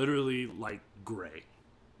is literally like gray.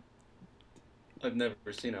 I've never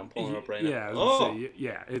seen it. I'm pulling it up right Yeah, now.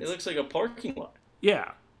 It looks like a parking lot.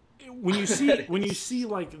 Yeah. When you see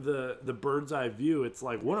like the bird's eye view, it's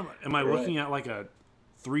like, what am I looking at, like a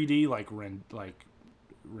 3D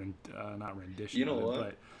not rendition, you know of it, what?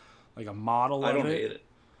 but like a model I of don't it. hate it.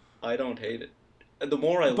 I don't hate it. The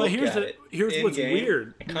more I look at it, here's what's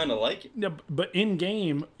weird. I kind of like it. Yeah, but in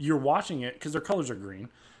game, you're watching it because their colors are green.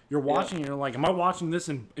 You're watching it, and you're like, am I watching this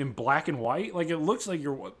in black and white? Like, it looks like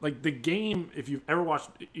you're like the game. If you've ever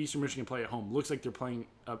watched Eastern Michigan play at home, looks like they're playing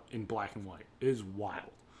in black and white. It is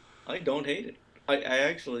wild. I don't hate it. I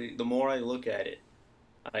actually, the more I look at it,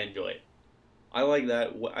 I enjoy it. I like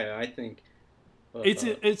that. I think it's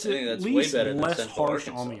at least less harsh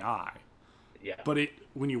Arkansas. on the eye. Yeah, but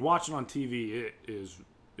when you watch it on TV,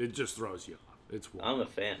 it just throws you off. It's wild. I'm a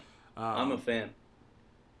fan. I'm a fan.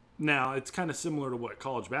 Now it's kind of similar to what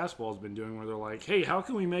college basketball has been doing, where they're like, "Hey, how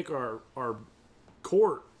can we make our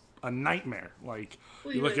court a nightmare?" Like,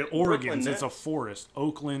 you look at Oregon's, it's a forest.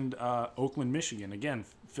 Oakland, Michigan, again,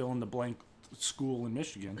 fill in the blank school in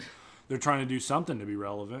Michigan. They're trying to do something to be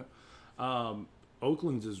relevant.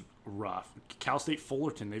 Oakland's is rough. Cal State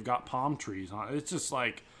Fullerton, they've got palm trees on it. It's just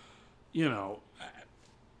like, you know,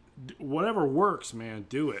 whatever works, man,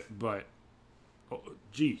 do it. But,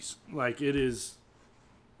 geez, like it is,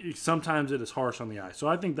 sometimes it is harsh on the eye. So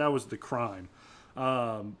I think that was the crime.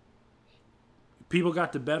 People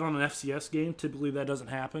got to bet on an FCS game. Typically that doesn't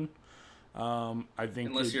happen. I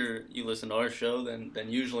think unless you listen to our show, then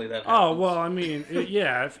usually that happens. Oh, well, I mean,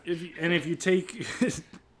 yeah. If you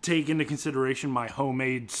take into consideration my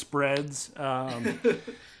homemade spreads, and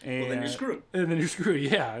then you're screwed. And then you're screwed.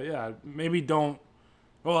 Yeah. Maybe don't.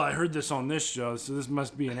 Well, I heard this on this show, so this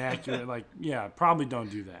must be inaccurate. Like, yeah, probably don't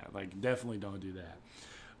do that. Like, definitely don't do that.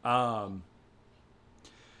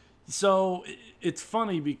 So it's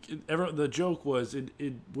funny because the joke was it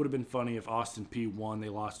would have been funny if Austin Peay won. They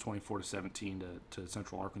lost 24-17 to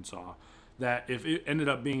Central Arkansas. That if it ended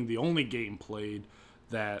up being the only game played,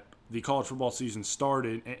 that the college football season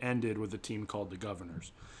started and ended with a team called the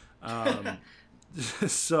Governors.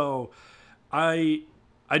 So I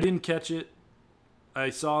didn't catch it. I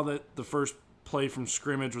saw that the first play from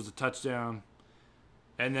scrimmage was a touchdown,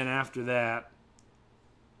 and then after that,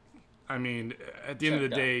 I mean, at the end of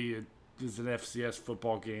the day, it was an FCS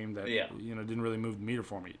football game that didn't really move the meter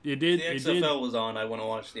for me. It did. The XFL was on. I want to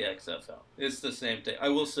watch the XFL. It's the same thing. I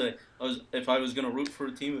will say, if I was going to root for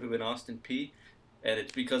a team, it would have been Austin Peay. And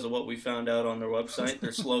it's because of what we found out on their website.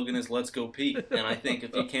 Their slogan is "Let's go Peay." And I think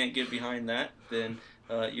if you can't get behind that, then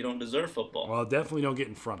you don't deserve football. Well, definitely don't get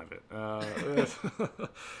in front of it.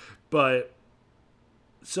 But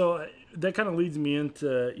so that kind of leads me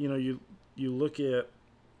into, you look at,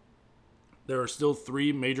 there are still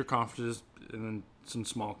 3 major conferences and then some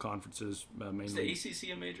small conferences. Mainly. Is the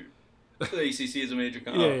ACC a major? The ACC is a major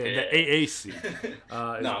conference. Yeah, the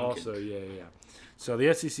AAC is also, yeah. So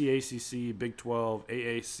the SEC, ACC, Big 12,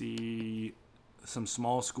 AAC, some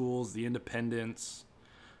small schools, the independents.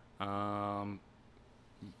 I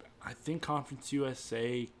think Conference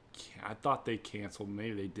USA, I thought they canceled.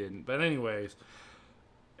 Maybe they didn't. But anyways,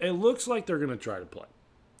 it looks like they're going to try to play.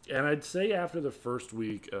 And I'd say after the first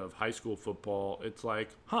week of high school football, it's like,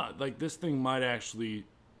 like this thing might actually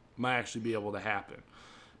might actually be able to happen.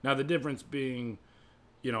 Now, the difference being,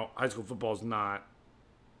 high school football is not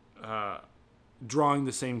drawing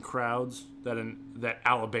the same crowds that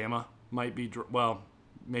Alabama might be. Well,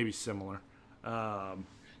 maybe similar,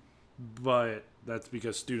 but that's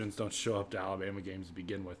because students don't show up to Alabama games to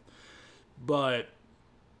begin with. But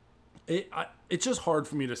it's just hard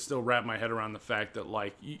for me to still wrap my head around the fact that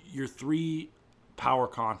like your 3 power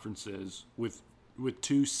conferences with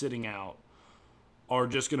 2 sitting out are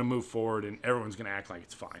just going to move forward and everyone's going to act like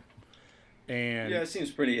it's fine. And it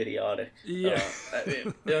seems pretty idiotic. Yeah,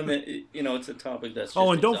 I mean, it's a topic that's. Just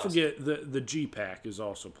and don't exhausting. forget the GPAC is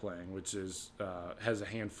also playing, which is has a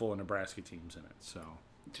handful of Nebraska teams in it. So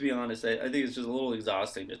to be honest, I think it's just a little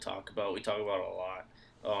exhausting to talk about. We talk about it a lot.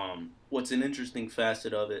 What's an interesting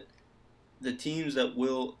facet of it? The teams that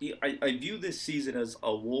will. I view this season as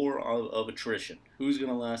a war of attrition. Who's going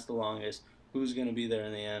to last the longest? Who's going to be there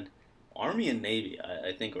in the end? Army and Navy,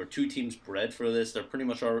 I think, are 2 teams bred for this. They're pretty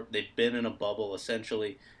much they've been in a bubble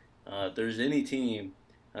essentially. There's any team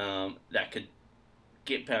that could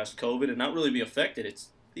get past COVID and not really be affected. It's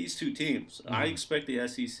these 2 teams. I expect the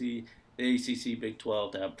SEC, the ACC, Big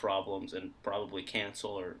 12 to have problems and probably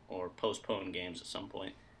cancel or postpone games at some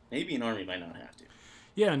point. Maybe an Army might not have to.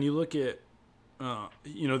 Yeah, and you look at,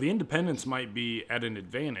 the independents might be at an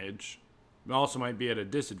advantage. Also might be at a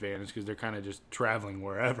disadvantage because they're kind of just traveling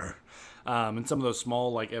wherever. And some of those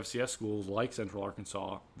small like FCS schools like Central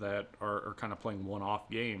Arkansas that are kind of playing one-off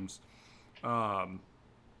games. I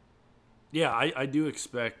do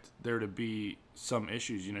expect there to be some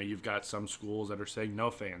issues. You've got some schools that are saying no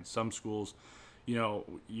fans. Some schools, you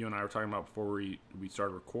and I were talking about before we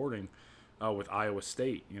started recording with Iowa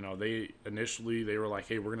State. They were like,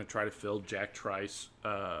 hey, we're going to try to fill Jack Trice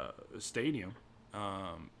Stadium.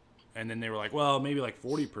 And then they were like, well, maybe like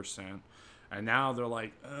 40%. And now they're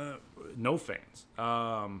like, no fans.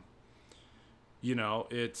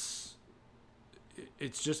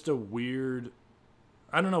 It's just a weird,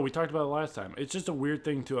 I don't know. We talked about it last time. It's just a weird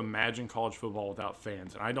thing to imagine college football without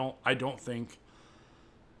fans. And I don't think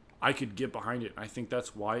I could get behind it. I think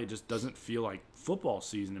that's why it just doesn't feel like football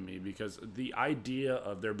season to me, because the idea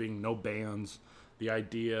of there being no bands,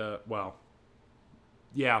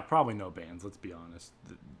 probably no bands, let's be honest.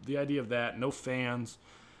 The idea of that, no fans,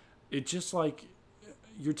 it's just like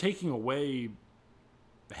you're taking away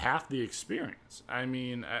half the experience. I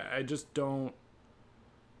mean,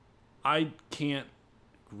 I can't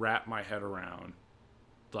wrap my head around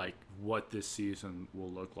like what this season will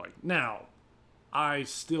look like. Now, I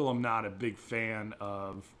still am not a big fan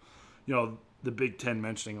of, the Big Ten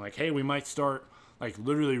mentioning like, hey, we might start like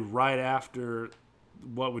literally right after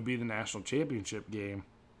what would be the national championship game,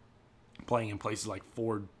 playing in places like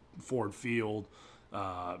Ford Field,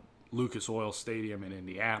 Lucas Oil Stadium in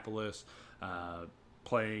Indianapolis,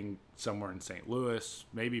 playing somewhere in St. Louis,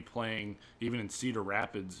 maybe playing even in Cedar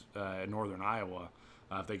Rapids, northern Iowa,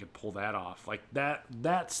 if they could pull that off. Like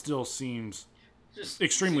that still seems just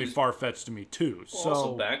extremely far-fetched to me too. Well, so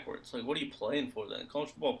also backwards. Like, what are you playing for then? College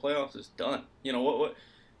football playoffs is done. What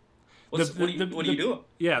are you doing?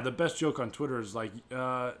 Yeah, the best joke on Twitter is like,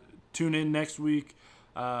 tune in next week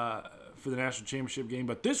for the national championship game,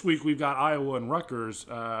 but this week we've got Iowa and Rutgers,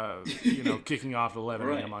 kicking off at 11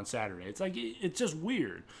 a.m. on Saturday. It's like it's just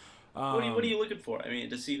weird. What are you looking for? I mean,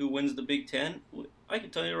 to see who wins the Big Ten? I can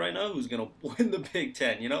tell you right now who's going to win the Big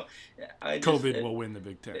Ten. COVID will win the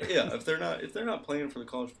Big Ten. Yeah, if they're not playing for the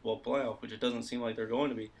college football playoff, which it doesn't seem like they're going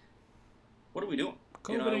to be, what are we doing?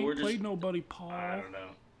 COVID ain't played nobody, Paul. I don't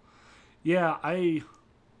know. Yeah, I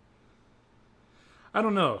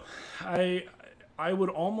don't know. I would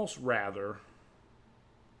almost rather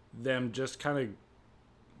them just kind of,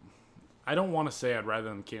 I don't want to say I'd rather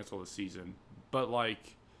them cancel the season, but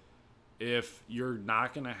like if you're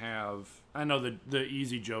not going to have, I know the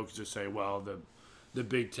easy joke is to say, well, the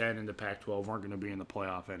Big Ten and the Pac-12 aren't going to be in the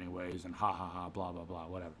playoff anyways, and ha ha ha, blah blah blah,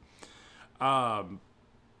 whatever.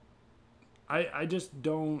 I just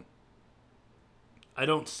don't. I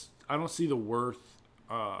don't see the worth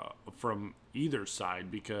from either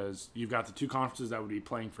side, because you've got the 2 conferences that would be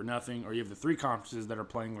playing for nothing, or you have the 3 conferences that are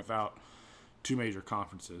playing without 2 major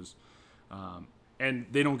conferences, and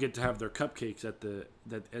they don't get to have their cupcakes at the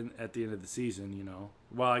end of the season.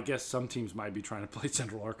 Well, I guess some teams might be trying to play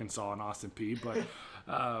Central Arkansas and Austin Peay, but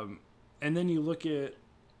and then you look at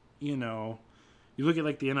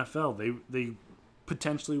like the NFL, they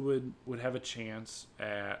potentially would have a chance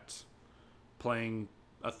at playing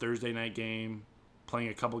a Thursday night game, playing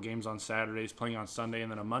a couple games on Saturdays, playing on Sunday,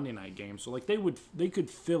 and then a Monday night game. So like they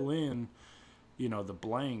could fill in, the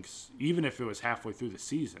blanks, even if it was halfway through the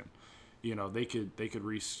season. they could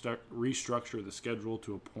restructure the schedule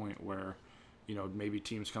to a point where, maybe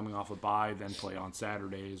teams coming off a bye then play on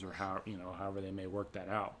Saturdays, or however they may work that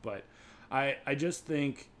out. But I just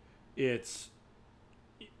think it's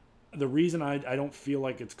the reason I don't feel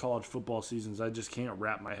like it's college football season is I just can't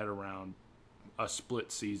wrap my head around a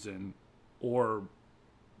split season or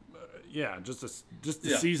just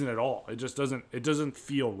the season at all. It just doesn't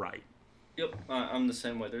feel right. Yep, I'm the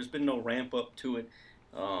same way. There's been no ramp up to it.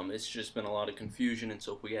 It's just been a lot of confusion, and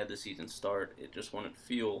so if we had the season start, it just wouldn't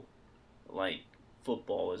feel like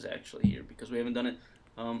football is actually here, because we haven't done it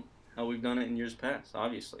how we've done it in years past,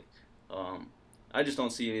 obviously. I just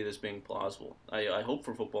don't see any of this being plausible. I hope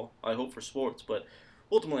for football. I hope for sports, but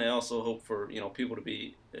ultimately I also hope for people to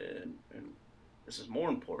be, and this is more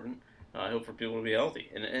important, I hope for people to be healthy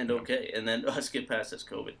and okay, and then us get past this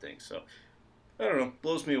COVID thing. So I don't know,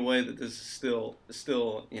 blows me away that this is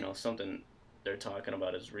still something they're talking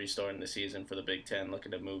about, is restarting the season for the Big Ten,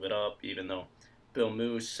 looking to move it up, even though Bill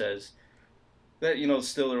Moose says that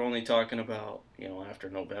still they're only talking about after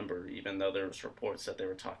November, even though there was reports that they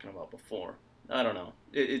were talking about before. I don't know.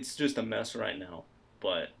 It's just a mess right now,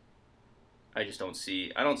 but I don't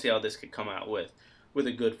see how this could come out with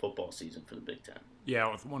a good football season for the Big Ten.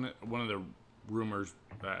 Yeah, with one of the rumors,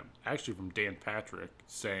 actually from Dan Patrick,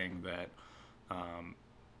 saying that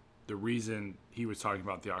the reason he was talking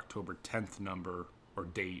about the October 10th number or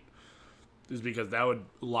date is because that would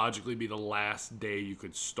logically be the last day you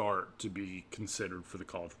could start to be considered for the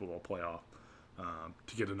college football playoff,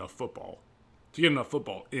 to get enough football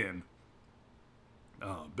in.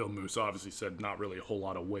 Bill Moose obviously said not really a whole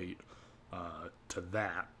lot of weight to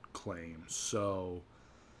that claim. So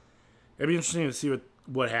it'd be interesting to see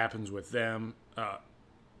what happens with them.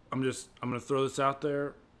 I'm going to throw this out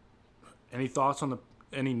there.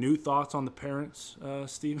 Any new thoughts on the parents,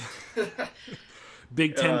 Steve?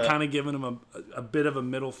 Big Ten kind of giving them a bit of a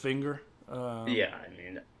middle finger. Yeah, I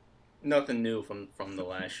mean, nothing new from the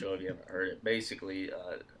last show if you haven't heard it. Basically,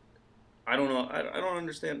 I don't know. I don't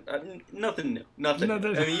understand. Nothing new. Nothing new.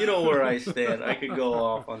 I mean, you know where I stand. I could go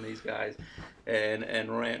off on these guys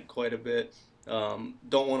and rant quite a bit. Don't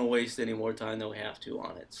want to waste any more time than we have to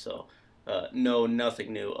on it. So, no,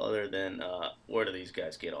 nothing new other than where do these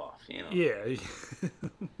guys get off? Yeah.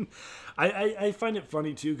 I find it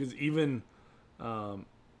funny, too, because even, as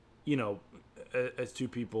two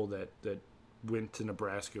people that went to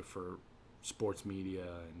Nebraska for sports media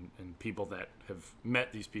and people that have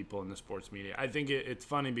met these people in the sports media, I think it's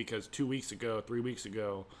funny because 3 weeks ago,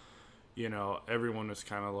 everyone was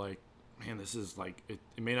kind of like, man, this is like, it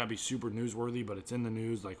may not be super newsworthy, but it's in the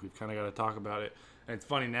news. Like, we've kind of got to talk about it. And it's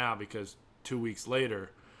funny now because 2 weeks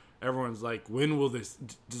later, everyone's like, when will this,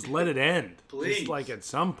 just let it end. Please. Just like at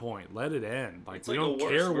some point, let it end. Like, it's we like don't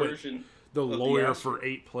care what the lawyer for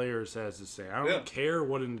 8 players has to say. I don't care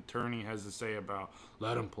what an attorney has to say about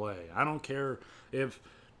let them play. I don't care if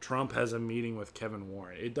Trump has a meeting with Kevin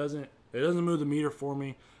Warren. It doesn't move the meter for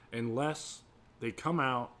me unless they come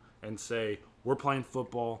out and say we're playing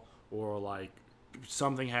football, or like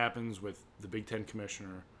something happens with the Big Ten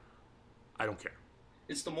commissioner. I don't care.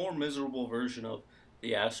 It's the more miserable version of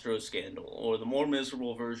the Astros scandal, or the more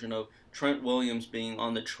miserable version of Trent Williams being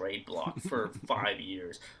on the trade block for 5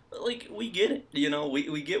 years. Like, we get it,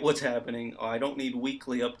 we get what's happening. I don't need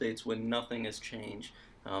weekly updates when nothing has changed.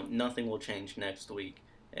 Nothing will change next week,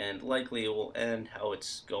 and likely it will end how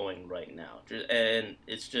it's going right now. And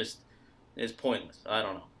it's pointless. I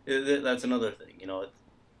don't know. That's another thing,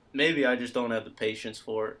 Maybe I just don't have the patience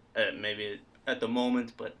for it, maybe at the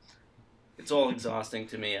moment, but it's all exhausting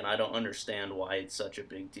to me, and I don't understand why it's such a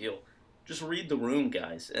big deal. Just read the room,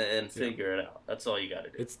 guys, and figure it out. That's all you got to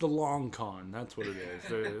do. It's the long con. That's what it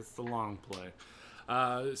is. It's the long play.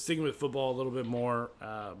 Sticking with football a little bit more,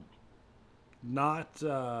 you talked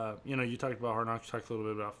about Hard Knocks, talked a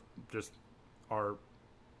little bit about just our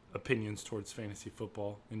opinions towards fantasy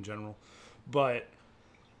football in general. But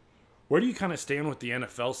where do you kind of stand with the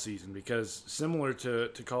NFL season? Because similar to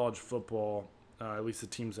college football, at least the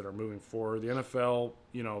teams that are moving forward, the NFL,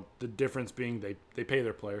 the difference being they pay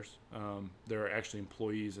their players. They're actually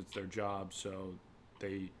employees. It's their job. So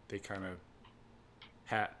they kind of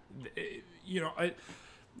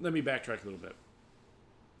let me backtrack a little bit.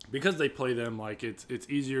 Because they play them, like it's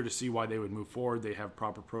easier to see why they would move forward. They have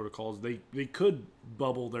proper protocols. They could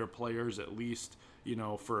bubble their players at least,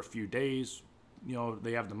 for a few days.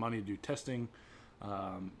 They have the money to do testing.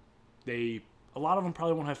 A lot of them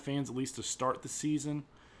probably won't have fans at least to start the season.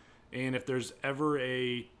 And if there's ever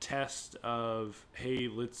a test of, hey,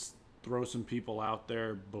 let's throw some people out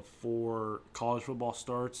there before college football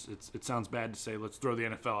starts, it sounds bad to say let's throw the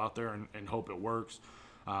NFL out there and hope it works.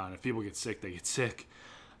 And if people get sick, they get sick.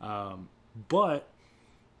 But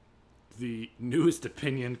the newest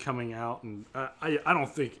opinion coming out, and I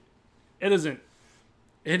don't think it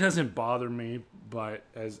doesn't bother me, but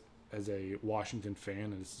as a Washington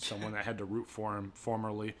fan, as someone that had to root for him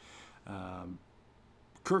formerly,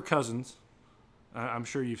 Kirk Cousins, I'm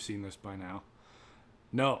sure you've seen this by now.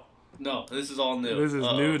 No, this is all new. This is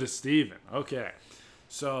new to Steven. Okay.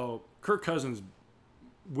 So Kirk Cousins,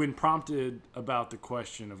 when prompted about the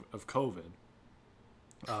question of COVID,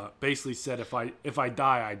 basically said, if I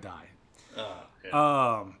die, I die.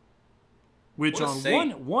 Yeah. Which What a on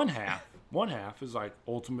saint. one half is like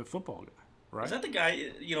ultimate football guy, right? Is that the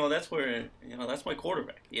guy? That's where that's my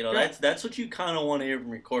quarterback. Yeah. That's what you kind of want to hear from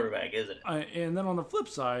your quarterback, isn't it? And then on the flip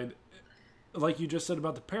side, like you just said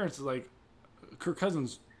about the parents, like Kirk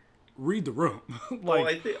Cousins, read the room.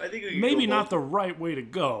 I think we maybe could go not both. the right way to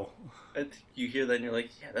go. I think you hear that and you're like,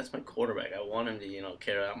 yeah, that's my quarterback. I want him to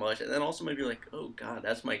care that much. And then also maybe you're like, oh God,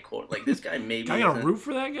 that's my like this guy maybe. I gotta root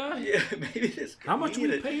for that guy. Yeah, maybe this. How much are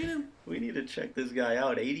we paying him? We need to check this guy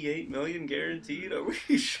out. $88 million guaranteed. Are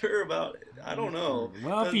we sure about it? I don't know.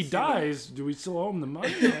 Well, if he dies, do we still owe him the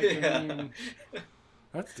money? I mean,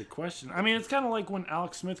 that's the question. I mean, it's kind of like when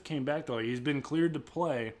Alex Smith came back, though. He's been cleared to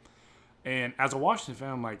play. And as a Washington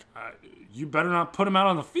fan, I'm like, you better not put him out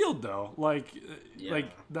on the field, though. Like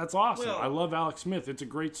that's awesome. Well, I love Alex Smith. It's a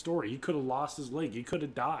great story. He could have lost his leg. He could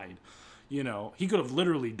have died. He could have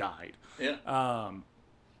literally died. Yeah.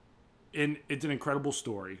 And it's an incredible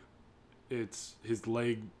story. It's his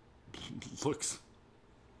leg looks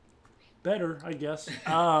better, I guess.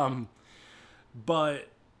 But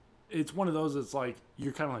it's one of those that's like,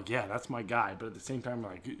 you're kind of like, yeah, that's my guy. But at the same time,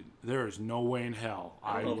 like, there is no way in hell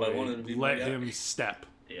I would let him step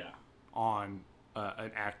on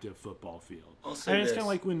an active football field. It's kind of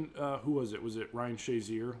like when, who was it? Was it Ryan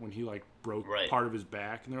Shazier when he, like, broke part of his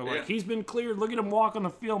back? And they're like, he's been cleared. Look at him walk on the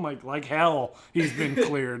field. Like hell, he's been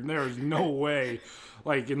cleared. And there is no way,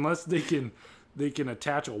 like, unless they can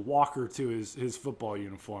attach a walker to his football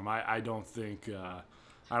uniform, I don't think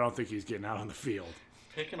he's getting out on the field.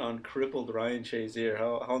 Picking on crippled Ryan Shazier,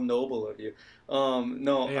 how noble of you.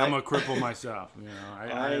 No, hey, I'm a cripple myself.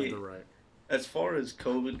 I have the right. As far as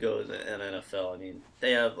COVID goes in NFL, I mean,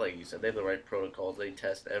 they have, like you said, they have the right protocols. They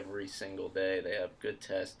test every single day. They have good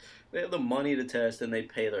tests. They have the money to test, and they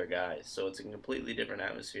pay their guys. So it's a completely different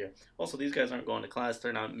atmosphere. Also, these guys aren't going to class.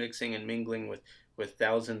 They're not mixing and mingling with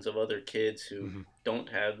thousands of other kids who don't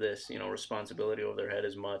have this, responsibility over their head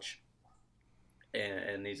as much.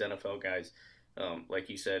 And these NFL guys, like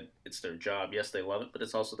you said, it's their job. Yes, they love it, but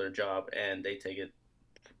it's also their job, and they take it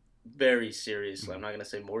very seriously. I'm not going to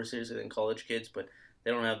say more seriously than college kids, but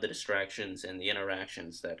they don't have the distractions and the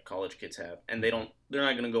interactions that college kids have, and they're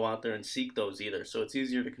not going to go out there and seek those either. So it's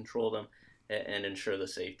easier to control them and ensure the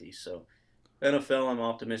safety. So NFL, I'm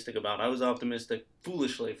optimistic about. I was optimistic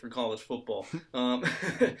foolishly for college football,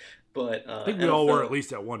 but I think we NFL, all were at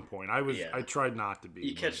least at one point. I tried not to be.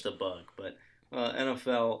 You catch the bug, but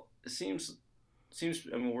NFL seems.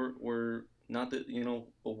 I mean, we're not that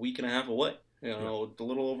a week and a half away. A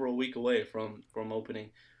little over a week away from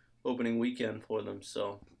opening weekend for them.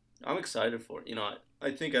 So I'm excited for it.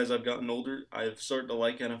 I think as I've gotten older, I've started to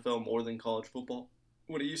like NFL more than college football.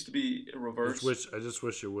 When it used to be reverse. I just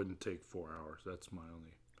wish it wouldn't take 4 hours. That's my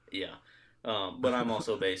only. Yeah, but I'm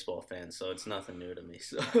also a baseball fan, so it's nothing new to me.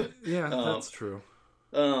 So yeah, that's true.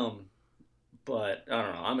 But I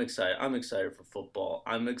don't know. I'm excited. I'm excited for football.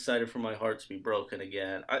 I'm excited for my heart to be broken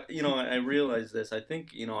again. I realize this. I think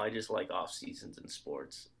I just like off seasons in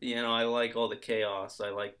sports. I like all the chaos.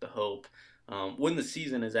 I like the hope. When the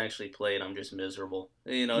season is actually played, I'm just miserable.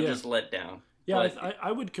 Just let down. Yeah, but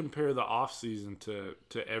I would compare the off season to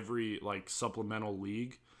every like supplemental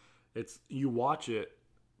league. It's you watch it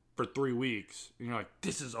for 3 weeks and you're like,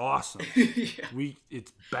 this is awesome.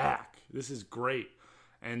 It's back. This is great.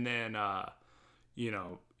 And then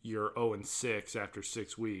you're 0-6 after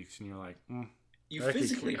 6 weeks, and you're like, you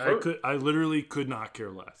physically hurt. I literally could not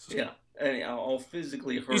care less. Yeah, and I'll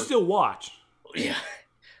physically hurt. You still watch. Yeah.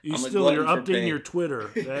 You're updating your Twitter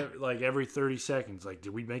like every 30 seconds. Like,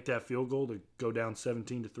 did we make that field goal to go down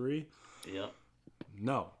 17-3? Yeah.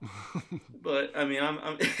 No. But I mean,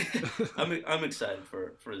 I'm excited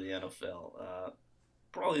for the NFL.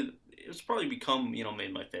 It's probably become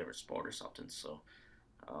made my favorite sport or something. So.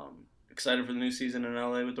 Excited for the new season in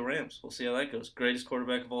LA with the Rams. We'll see how that goes. Greatest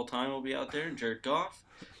quarterback of all time will be out there, Jared Goff.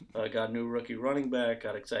 Got a new rookie running back.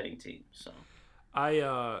 Got an exciting team. So,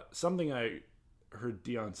 something I heard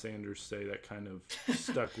Deion Sanders say that kind of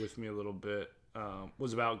stuck with me a little bit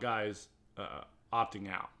was about guys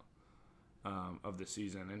opting out, of the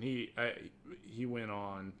season, and he went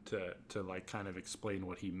on to like kind of explain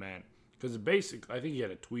what he meant, because basically I think he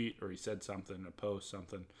had a tweet or he said something, a post,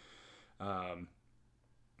 something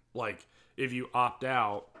like if you opt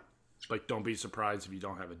out, like don't be surprised if you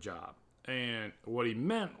don't have a job. And what he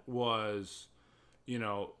meant was,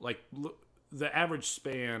 like the average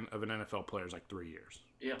span of an NFL player is like 3 years.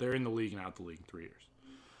 Yeah, they're in the league and out the league in 3 years.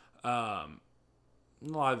 A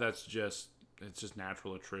lot of that's just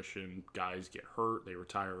natural attrition. Guys get hurt, they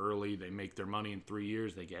retire early, they make their money in 3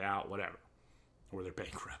 years, they get out, whatever, or they're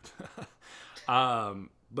bankrupt.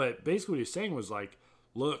 But basically what he's saying was like,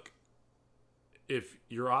 look, if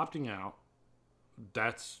you're opting out,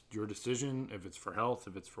 that's your decision. If it's for health,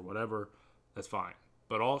 if it's for whatever, that's fine.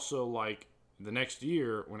 But also, like, the next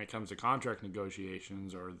year when it comes to contract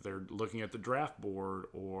negotiations, or they're looking at the draft board,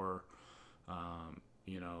 or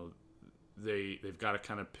they've got to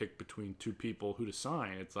kind of pick between two people who to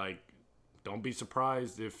sign. It's like, don't be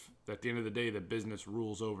surprised if at the end of the day the business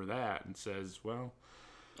rules over that and says, well,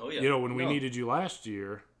 when we needed you last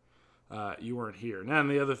year, you weren't here. Now, and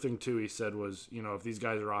the other thing too he said was, if these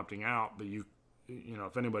guys are opting out, but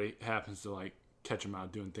if anybody happens to like catch them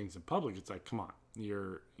out doing things in public, it's like, come on,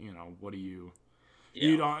 what do you? Yeah.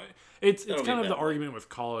 You don't. It's kind of the argument with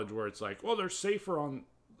college where it's like, well, they're safer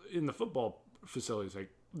in the football facilities. Like,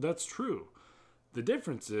 that's true. The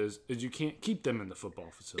difference is you can't keep them in the football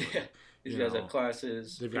facility. Yeah. These guys have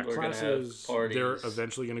classes. They've got classes. They're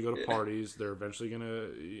eventually going to go to parties. They're eventually going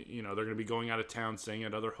to, they're going to be going out of town, staying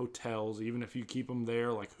at other hotels. Even if you keep them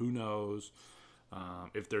there, like, who knows?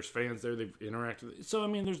 If there's fans there, they've interacted. So, I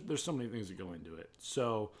mean, there's so many things that go into it.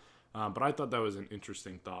 So, but I thought that was an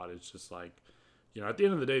interesting thought. It's just like, at the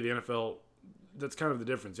end of the day, the NFL, that's kind of the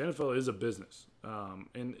difference. The NFL is a business.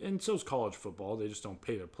 And so is college football. They just don't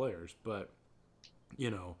pay their players. But,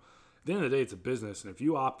 at the end of the day, it's a business. And if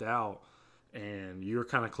you opt out and you're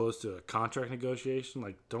kind of close to a contract negotiation,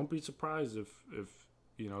 like, don't be surprised if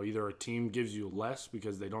either a team gives you less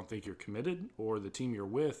because they don't think you're committed, or the team you're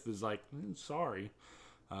with is like, sorry,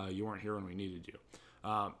 you weren't here when we needed you.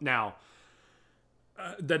 Now,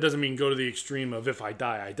 that doesn't mean go to the extreme of if I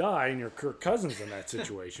die, I die, and you're Kirk Cousins in that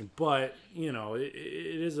situation. But, it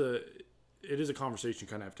is a conversation you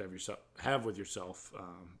kind of have to have with yourself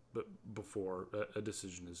but before a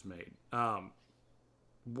decision is made.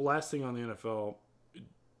 Last thing on the NFL,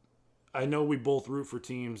 I know we both root for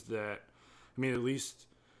teams that, at least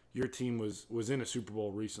your team was in a Super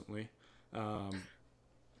Bowl recently.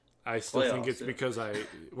 I still think it's because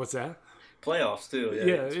what's that? Playoffs too.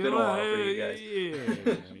 Yeah, it's been a while for you guys.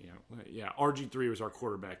 Yeah. RG3 was our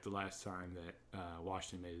quarterback the last time that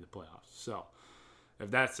Washington made the playoffs. So,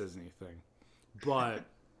 if that says anything, but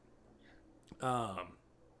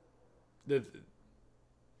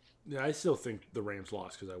I still think the Rams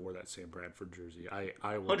lost because I wore that Sam Bradford jersey. I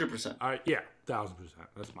 100%. 1,000%.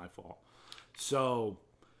 That's my fault. So,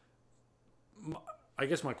 I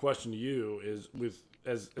guess my question to you is,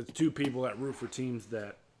 as two people that root for teams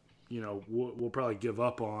that we'll probably give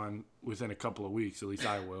up on within a couple of weeks, at least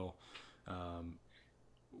I will.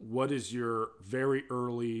 What is your very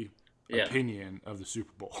early opinion of the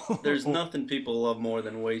Super Bowl? There's nothing people love more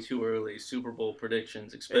than way too early Super Bowl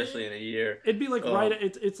predictions, especially in a year. It'd be like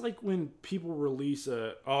it's like when people release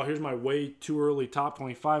here's my way too early top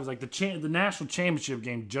 25. It's like the national championship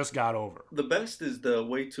game just got over. The best is the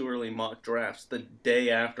way too early mock drafts the day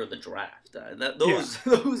after the draft.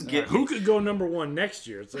 Those get who could go number one next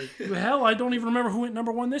year? It's like, hell, I don't even remember who went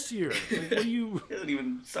number one this year. Like, what do you? He hasn't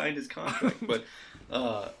even signed his contract, but.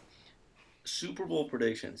 Super Bowl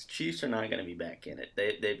predictions. Chiefs are not going to be back in it.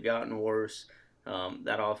 They've gotten worse.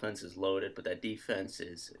 That offense is loaded, but that defense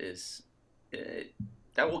is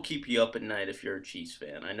that will keep you up at night if you're a Chiefs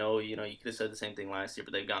fan. I know you could have said the same thing last year,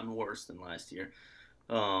 but they've gotten worse than last year.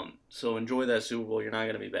 So enjoy that Super Bowl. You're not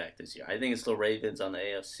going to be back this year. I think it's the Ravens on the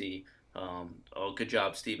AFC. Good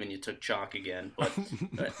job, Steven. You took chalk again, but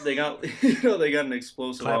they got they got an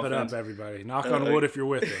explosive Clap offense. it up, everybody. Knock on wood if you're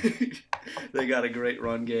with it. They got a great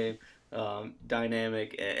run game.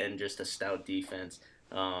 Dynamic and just a stout defense.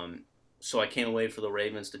 So I can't wait for the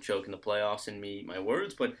Ravens to choke in the playoffs and me eat my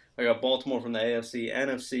words. But I got Baltimore from the AFC.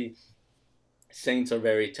 NFC, Saints are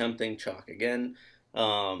very tempting. Chalk again.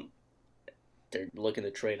 They're looking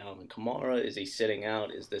to trade Alvin Kamara. Is he sitting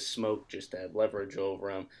out? Is this smoke just to have leverage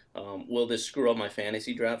over him? Will this screw up my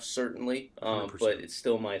fantasy draft? Certainly. But it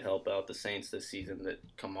still might help out the Saints this season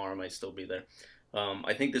that Kamara might still be there.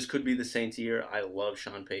 I think this could be the Saints' year. I love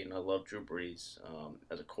Sean Payton. I love Drew Brees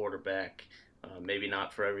as a quarterback. Maybe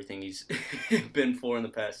not for everything he's been for in the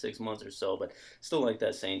past 6 months or so, but still like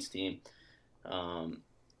that Saints team.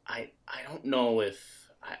 I don't know if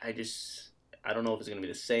I just I don't know if it's going to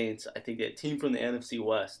be the Saints. I think a team from the NFC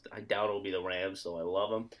West, I doubt it'll be the Rams, so I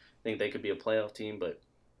love them. I think they could be a playoff team, but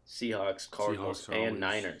Seahawks, Cardinals, and always,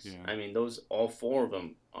 Niners. yeah. I mean, all four of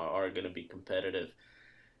them are going to be competitive.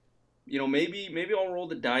 Maybe I'll roll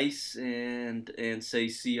the dice and say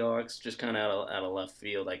Seahawks just kind of out of left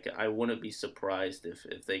field. Like, I wouldn't be surprised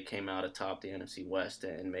if they came out atop the NFC West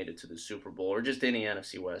and made it to the Super Bowl, or just any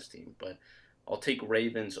NFC West team. But I'll take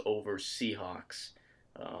Ravens over Seahawks.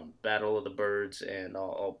 Battle of the Birds, and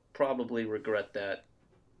I'll probably regret that,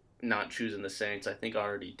 not choosing the Saints. I think I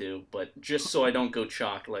already do, but just so I don't go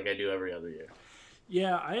chalk like I do every other year.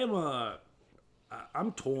 Yeah,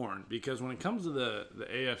 I'm torn because when it comes to the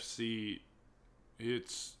AFC,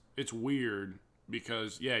 it's weird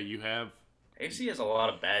because you have AFC has a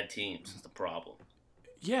lot of bad teams. Is the problem?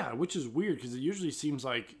 Yeah, which is weird because it usually seems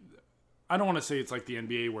like, I don't want to say it's like the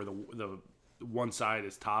NBA where the one side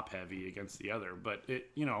is top heavy against the other, but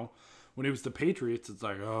when it was the Patriots, it's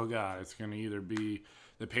like, oh god, it's going to either be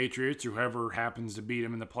the Patriots or whoever happens to beat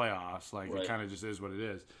them in the playoffs. Like, right. It kind of just is what it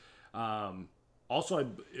is. Also,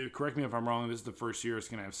 correct me if I'm wrong, this is the first year it's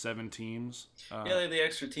going to have 7 teams. They have the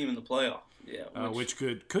extra team in the playoff. Yeah, which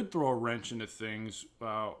could throw a wrench into things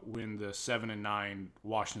when the 7-9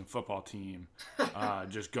 Washington football team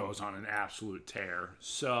just goes on an absolute tear.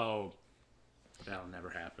 So that'll never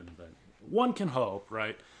happen, but one can hope,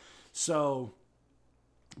 right? So,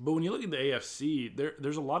 but when you look at the AFC,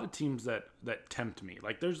 there's a lot of teams that tempt me.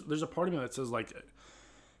 Like, there's a part of me that says, like,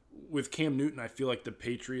 with Cam Newton, I feel like the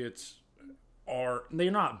Patriots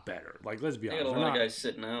they're not better. Like, let's be honest. They got a lot of guys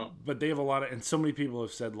sitting out. But they have a lot of, and so many people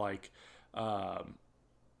have said, like,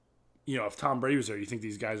 if Tom Brady was there, you think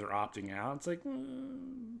these guys are opting out? It's like,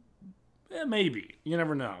 maybe. You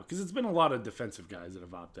never know. Because it's been a lot of defensive guys that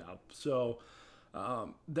have opted out. So,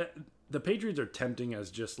 the Patriots are tempting as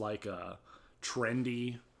just like a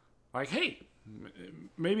trendy, like, hey,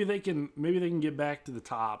 maybe they can get back to the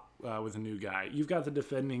top with a new guy. You've got the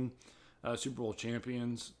defending Super Bowl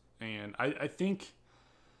champions. And I think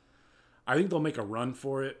they'll make a run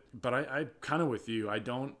for it, but I kind of with you. I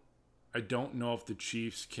don't know if the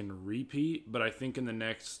Chiefs can repeat, but I think in the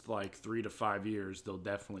next like 3 to 5 years they'll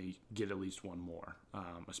definitely get at least one more,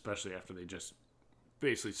 especially after they just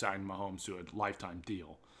basically signed Mahomes to a lifetime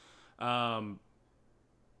deal. The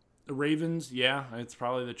Ravens, it's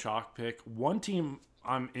probably the chalk pick. One team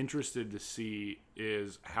I'm interested to see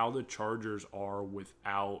is how the Chargers are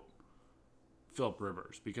without Phillip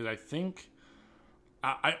Rivers, because I think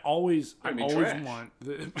I always want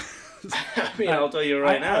the, I mean, I'll tell you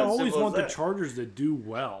right now, I always want the Chargers to do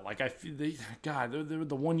well. Like, I feel they're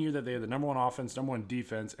the one year that they had the number one offense, number one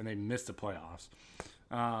defense, and they missed the playoffs.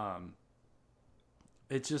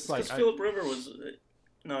 It's just like Phillip Rivers was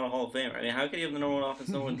not a Hall of Famer. I mean, how can you have the number one offense,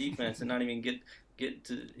 number one defense, and not even get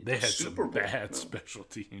to they had Super Bowl? They had special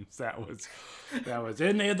teams. That was,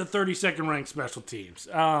 and they had the 32nd ranked special teams.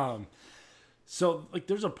 So, like,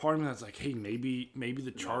 there's a part of me that's like, hey, maybe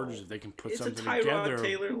the Chargers, if they can put something together. It's a Tyrod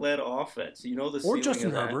Taylor-led offense. Or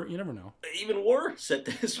Justin Herbert. You never know. Even worse at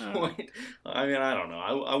this point. I mean, I don't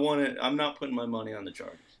know. I'm not putting my money on the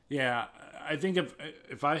Chargers. Yeah, I think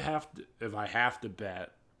if I have to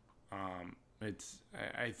bet,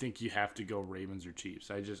 I think you have to go Ravens or Chiefs.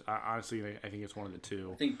 Honestly, I think it's one of the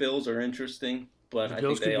two. I think Bills are interesting, but I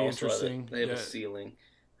think they also have a ceiling.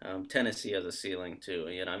 Tennessee has a ceiling too.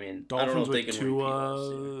 I mean, Dolphins I don't know if with they can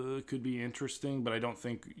Tua could be interesting, but I don't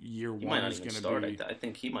think year one is going to be. I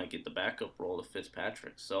think he might get the backup role of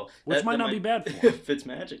Fitzpatrick. So which might not be bad for him.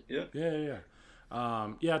 Fitzmagic, yeah.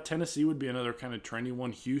 Yeah. Tennessee would be another kind of trendy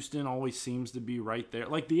one. Houston always seems to be right there.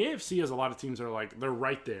 Like, the AFC has a lot of teams that are like, they're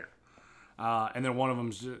right there. And then one of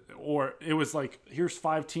them's or it was like, here's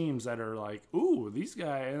 5 teams that are like, ooh, these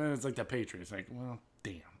guys, and then it's like the Patriots. Like, well,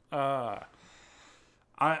 damn.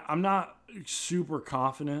 I'm not super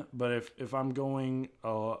confident, but if I'm going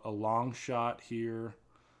a long shot here,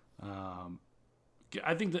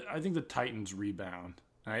 I think the Titans rebound.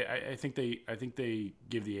 I think they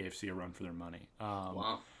give the AFC a run for their money.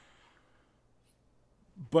 Wow.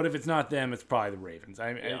 But if it's not them, it's probably the Ravens.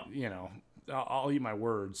 I'll eat my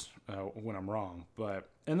words when I'm wrong.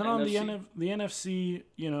 But and then on the NFC,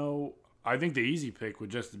 I think the easy pick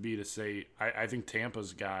would just be to say I think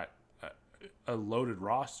Tampa's got a loaded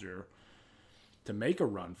roster to make a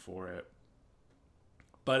run for it,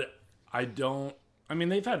 but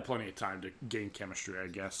they've had plenty of time to gain chemistry, I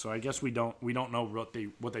guess. So I guess we don't know what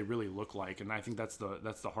they really look like, and I think that's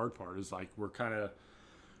the hard part, is like, we're kind of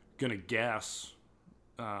gonna guess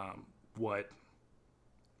what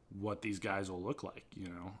these guys will look like,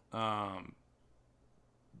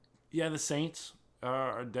 the Saints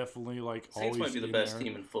are definitely, like, Saints always might be the best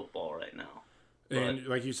team in football right now. And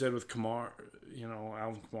like you said with Kamara,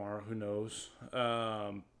 Alvin Kamara, who knows?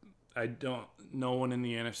 No one in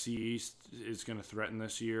the NFC East is going to threaten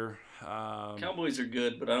this year. Cowboys are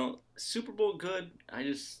good, but Super Bowl good.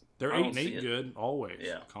 They're 8-8 good always.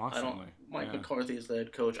 Yeah, constantly. Mike McCarthy is the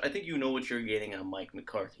head coach. I think you know what you're getting on a Mike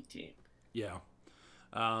McCarthy team. Yeah.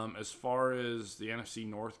 As far as the NFC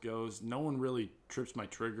North goes, no one really trips my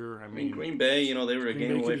trigger. I mean, Green Bay, they were a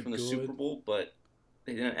game away from the Super Bowl, but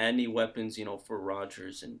they didn't add any weapons, for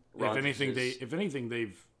Rodgers. And Rodgers if anything,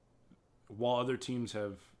 they've while other teams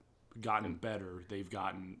have gotten better, they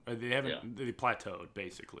plateaued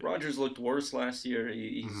basically. Rodgers looked worse last year.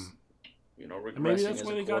 He's regressing maybe that's as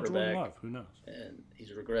why a they got Jordan quarterback. Love. Who knows? And he's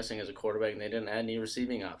regressing as a quarterback, and they didn't add any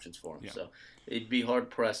receiving options for him. Yeah. So it'd be hard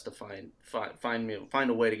pressed to find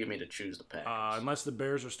a way to get me to choose the Packers. Unless the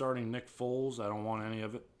Bears are starting Nick Foles, I don't want any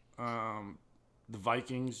of it. The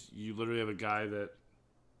Vikings, you literally have a guy that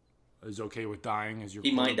is okay with dying as your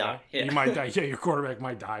quarterback. He might die. Yeah. He might die. Yeah, your quarterback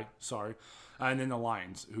might die. Sorry. And then the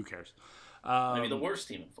Lions, who cares? Maybe the worst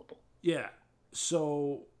team in football. Yeah.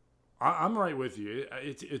 So I'm right with you.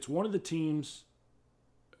 It's one of the teams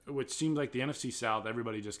which seems like the NFC South,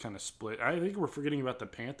 everybody just kind of split. I think we're forgetting about the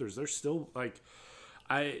Panthers. They're still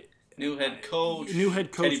new head coach,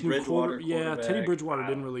 Teddy new quarter. Yeah, Teddy Bridgewater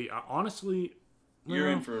didn't really. Honestly, you're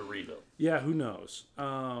in for a rebuild. Yeah, who knows?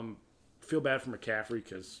 Feel bad for McCaffrey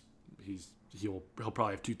because he'll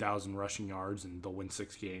probably have 2,000 rushing yards and they'll win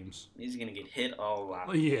 6 games. He's gonna get hit a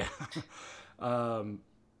lot. Yeah.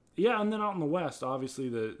 Yeah, and then out in the West, obviously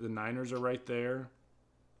the Niners are right there.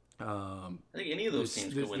 I think any of those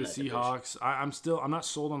teams could win the that Seahawks. I'm not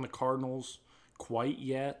sold on the Cardinals quite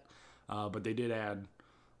yet, but they did add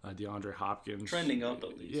DeAndre Hopkins. Trending up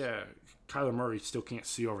at least. Yeah, Kyler Murray still can't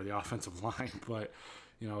see over the offensive line, but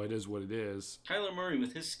it is what it is. Kyler Murray,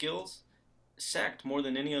 with his skills, sacked more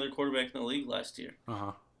than any other quarterback in the league last year.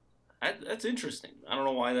 That's interesting. I don't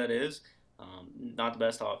know why that is. Not the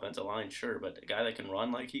best offensive line, sure, but a guy that can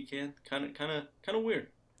run like he can, kind of weird.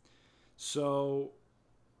 So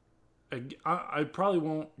I probably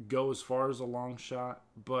won't go as far as a long shot,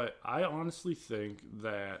 but I honestly think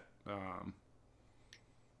that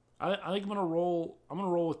I think I'm gonna roll. I'm gonna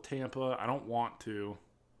roll with Tampa. I don't want to.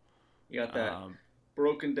 You got that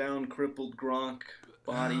broken down, crippled Gronk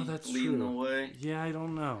body leading the way. Yeah, I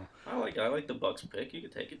don't know. I like the Bucs pick. You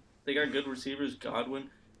could take it. They got good receivers: Godwin,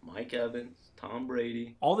 Mike Evans, Tom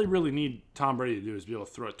Brady. All they really need Tom Brady to do is be able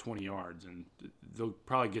to throw it 20 yards, and they'll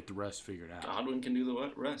probably get the rest figured out. Godwin can do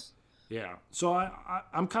the rest. Yeah. So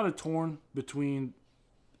I'm kind of torn between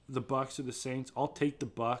the Bucs or the Saints. I'll take the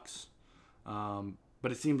Bucs,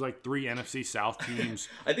 but it seems like 3 NFC South teams.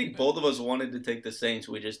 I think both of us wanted to take the Saints.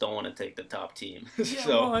 We just don't want to take the top team. Yeah,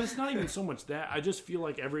 well, it's not even so much that. I just feel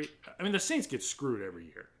like the Saints get screwed every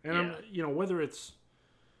year, and whether it's.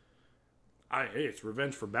 It's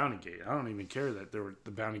revenge for Bountygate. I don't even care that the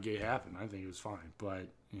Bountygate happened. I think it was fine, but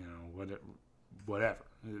whatever.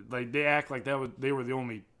 Like they act like they were the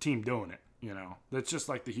only team doing it. That's just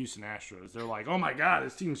like the Houston Astros. They're like, oh my God,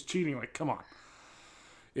 this team's cheating. Like, come on.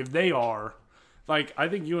 If they are, like, I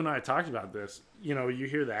think you and I talked about this. You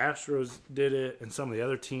hear the Astros did it, and some of the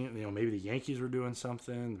other teams. Maybe the Yankees were doing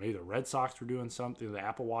something. Maybe the Red Sox were doing something. The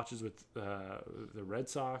Apple Watches with the Red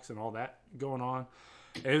Sox and all that going on.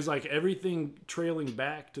 It was like everything trailing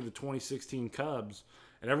back to the 2016 Cubs.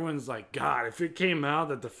 And everyone's like, God, if it came out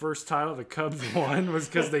that the first title the Cubs won was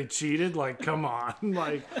because they cheated, like, come on.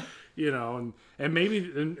 Like, and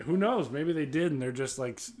maybe, and who knows, maybe they did. And they're just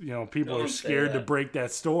like, people are scared to break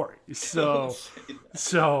that story. So,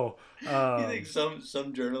 you think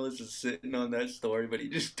some journalist is sitting on that story, but he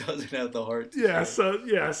just doesn't have the heart to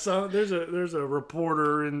say. So there's a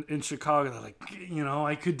reporter in Chicago that's like,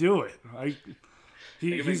 I could do it.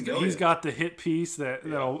 He's got the hit piece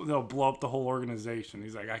that'll blow up the whole organization.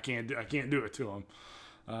 He's like, I can't do it to him.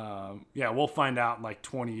 We'll find out in like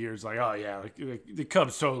 20 years. Like, oh yeah, the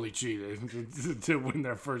Cubs totally cheated to win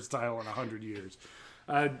their first title in 100 years.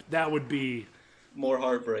 That would be more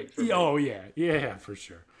heartbreak for me. Oh yeah, for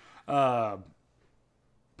sure. Jeez,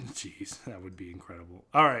 that would be incredible.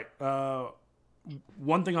 All right,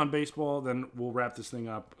 one thing on baseball, then we'll wrap this thing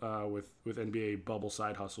up with NBA bubble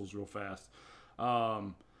side hustles real fast. We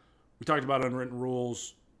talked about unwritten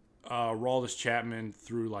rules. Aroldis Chapman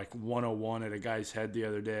threw like 101 at a guy's head the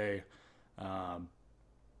other day.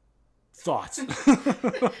 Thoughts? I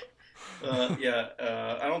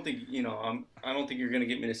don't think I don't think you're gonna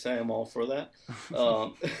get me to say I'm all for that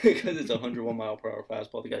because it's a 101 mile per hour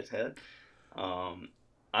fastball at the guy's head. I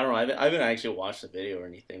don't know. I haven't actually watched the video or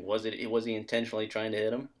anything. Was he intentionally trying to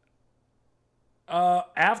hit him?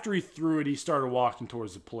 After he threw it, he started walking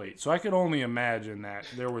towards the plate. So I could only imagine that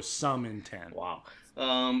there was some intent. Wow.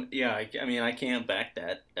 Yeah, I mean, I can't back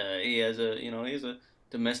that. He has a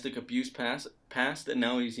domestic abuse past, and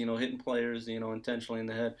now he's, hitting players, intentionally in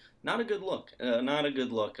the head. Not a good look. Not a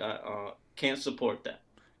good look. I can't support that.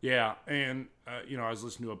 Yeah, and I was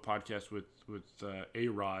listening to a podcast with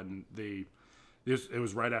A-Rod, and it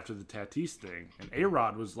was right after the Tatis thing, and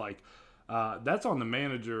A-Rod was like, "That's on the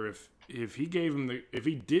manager. If he gave him if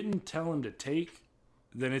he didn't tell him to take,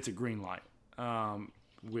 then it's a green light."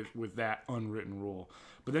 With that unwritten rule.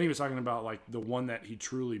 But then he was talking about like the one that he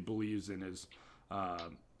truly believes in is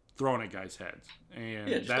throwing at guys' heads,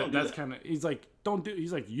 and that's kind of he's like, don't do.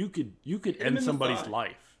 He's like, you could end somebody's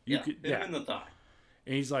life. Hit him in the thigh.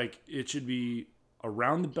 And he's like, it should be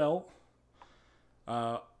around the belt,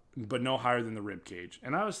 but no higher than the rib cage.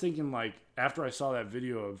 And I was thinking, like, after I saw that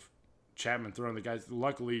video of Chapman throwing the guys,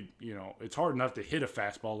 luckily, it's hard enough to hit a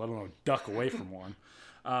fastball, let alone duck away from one.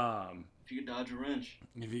 If you can dodge a wrench.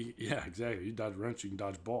 Yeah, exactly. You dodge a wrench, you can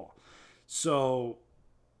dodge a ball. So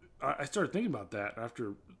I started thinking about that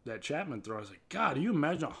after that Chapman throw. I was like, God, do you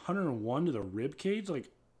imagine 101 to the rib cage? Like,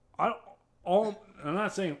 I'm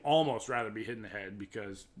not saying almost rather be hitting the head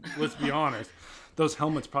because, let's be honest, those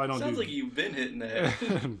helmets probably don't Sounds like you've been hitting the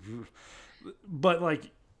head. But, like,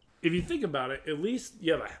 if you think about it, at least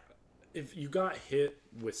if you got hit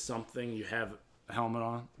with something, you have a helmet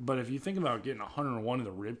on. But if you think about getting 101 to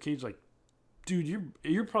the rib cage, like, dude,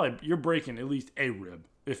 you're breaking at least a rib,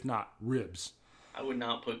 if not ribs. I would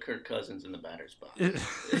not put Kirk Cousins in the batter's box.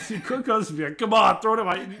 Kirk Cousins would be like, come on, throw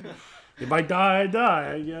it. If I die, I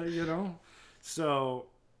die. Yeah, So,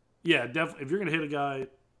 yeah, definitely. If you're gonna hit a guy,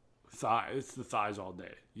 it's the thighs all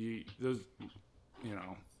day.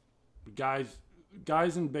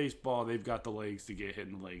 Guys in baseball, they've got the legs to get hit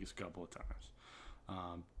in the legs a couple of times.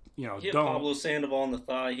 Hit Pablo Sandoval in the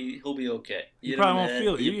thigh, he'll be okay. You probably won't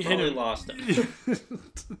feel it. You probably lost him.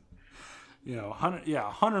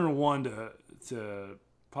 101 to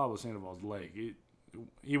Pablo Sandoval's leg.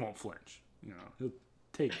 He won't flinch. He'll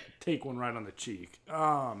take one right on the cheek.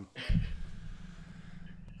 And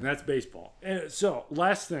that's baseball. And so,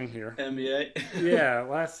 last thing here. NBA. Yeah,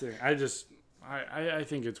 last thing. I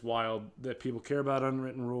think it's wild that people care about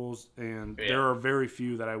unwritten rules, and there are very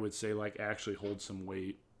few that I would say like actually hold some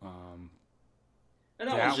weight. And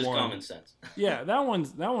that one's just common sense. Yeah, that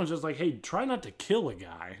one's just like, hey, try not to kill a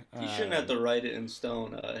guy. You shouldn't have to write it in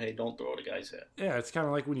stone. Hey, don't throw at a guy's head. Yeah, it's kind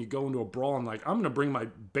of like when you go into a brawl and like, I'm gonna bring my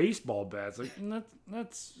baseball bat. It's like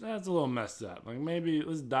that's a little messed up. Like maybe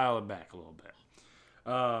let's dial it back a little bit.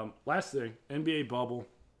 Last thing, NBA bubble.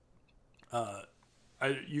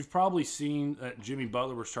 You've probably seen that Jimmy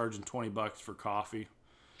Butler was charging $20 for coffee,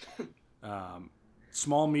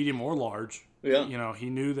 small, medium, or large. Yeah. He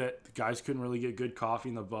knew that the guys couldn't really get good coffee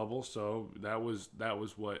in the bubble, so that was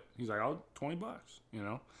what he's like. Oh, $20.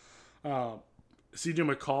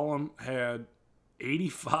 CJ McCollum had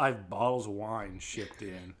 85 bottles of wine shipped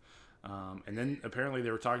in, and then apparently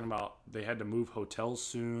they were talking about they had to move hotels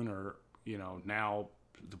soon, or now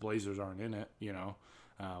the Blazers aren't in it.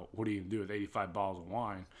 What are you gonna do with 85 bottles of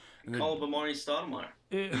wine? And Call up Amari Stoudemire.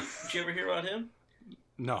 Did you ever hear about him?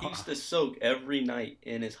 No. He used to soak every night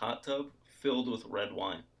in his hot tub filled with red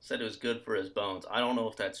wine. Said it was good for his bones. I don't know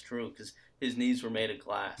if that's true because his knees were made of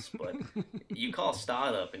glass. But you call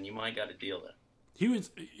Stott up and you might got a deal there. He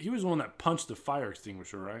was the one that punched the fire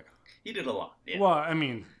extinguisher, right? He did a lot. Yeah. Well, I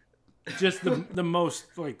mean, just the most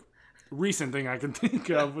like recent thing I can think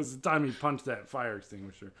of was the time he punched that fire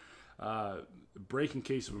extinguisher. Break in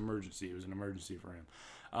case of emergency. It was an emergency for him.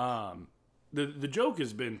 The joke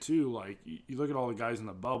has been too, like, you look at all the guys in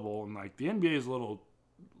the bubble, and like the NBA is a little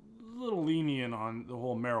lenient on the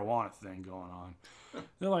whole marijuana thing going on.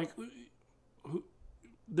 They're like,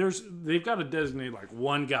 they've got to designate like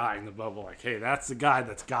one guy in the bubble, like, hey, that's the guy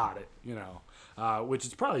that's got it, which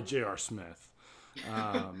is probably J.R. Smith,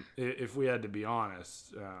 if we had to be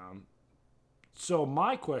honest. So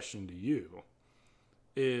my question to you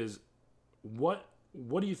is, what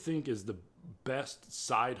do you think is the best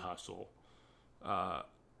side hustle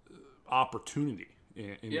opportunity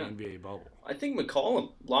in the NBA bubble? I think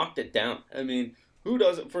McCollum locked it down. I mean, who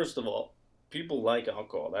doesn't? First of all, people like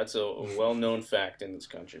alcohol. That's a well-known fact in this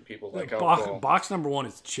country. People like alcohol. Box number one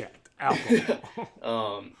is checked.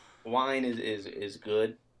 Alcohol. Wine is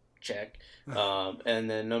good. Check. And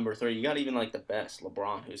then number 3, you got even like the best,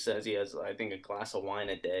 LeBron, who says he has, I think, a glass of wine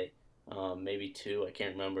a day, maybe 2. I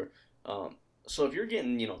can't remember. So if you're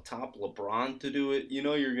getting, top LeBron to do it,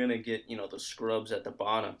 you're going to get, the scrubs at the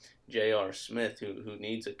bottom, J.R. Smith, who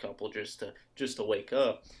needs a couple just to wake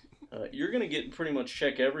up. you're going to get pretty much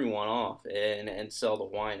check everyone off and sell the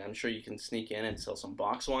wine. I'm sure you can sneak in and sell some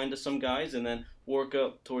box wine to some guys and then work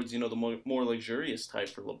up towards, the more luxurious type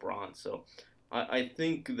for LeBron. So I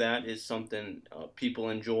think that is something people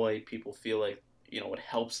enjoy. People feel like, it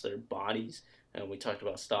helps their bodies. And we talked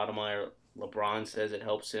about Stoudemire. LeBron says it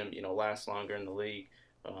helps him, last longer in the league.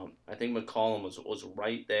 I think McCollum was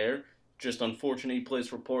right there. Just unfortunate he plays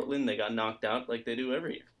for Portland. They got knocked out like they do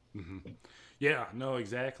every year. Mm-hmm. Yeah, no,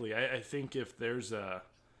 exactly. I think if there's a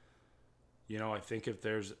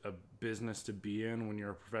business to be in when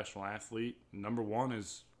you're a professional athlete, number one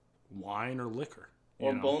is wine or liquor.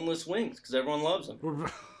 Or boneless wings, because everyone loves them.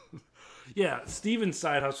 Yeah, Steven's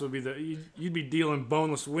side hustle would be you'd be dealing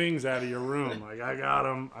boneless wings out of your room. Like, I got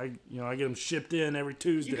them. I get them shipped in every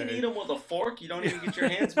Tuesday. You can eat them with a fork. You don't even get your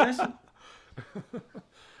hands messy.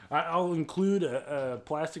 I'll include a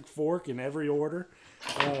plastic fork in every order.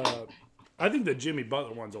 I think the Jimmy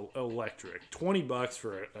Butler one's electric. $20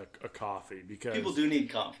 for a coffee, because people do need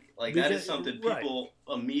coffee. That is something people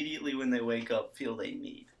immediately when they wake up feel they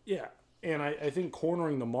need. Yeah, and I think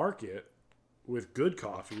cornering the market with good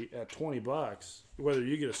coffee at $20, whether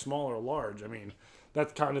you get a small or a large, I mean,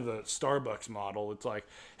 that's kind of the Starbucks model. It's like,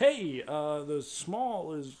 hey, the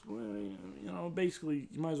small is, basically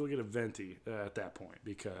you might as well get a venti at that point,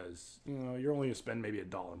 because you're only gonna spend maybe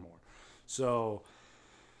 $1 more. So.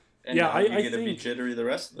 And yeah, you're I going to be think, jittery the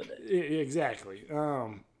rest of the day. Exactly.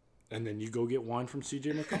 And then you go get wine from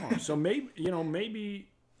C.J. McCollum. So maybe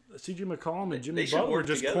C.J. McCollum and Jimmy Butler are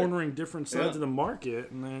just cornering different sides of the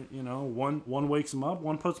market, and then one wakes them up,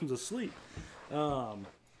 one puts them to sleep. I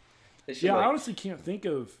honestly can't think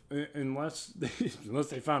of, unless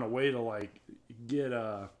they found a way to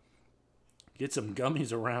get some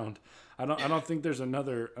gummies around. I don't think there's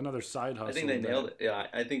another side hustle. I think they nailed it. Yeah,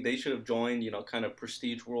 I think they should have joined, kind of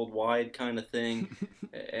Prestige Worldwide kind of thing,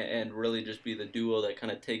 and really just be the duo that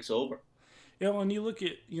kind of takes over. Yeah, well, and you look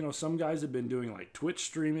at, some guys have been doing Twitch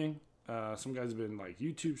streaming. Some guys have been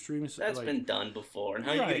YouTube streaming. That's been done before. And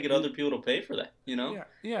how are you going to get other people to pay for that?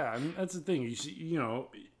 Yeah. I mean, that's the thing. You see,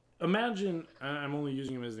 imagine. I'm only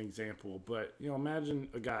using him as an example, but imagine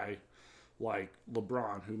a guy like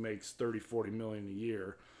LeBron who makes $30-40 million a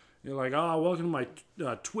year. You're like, welcome to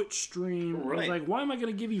my Twitch stream. Right. It's like, why am I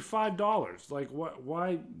going to give you $5? Like,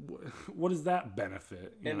 what does that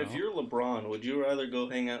benefit? If you're LeBron, would you rather go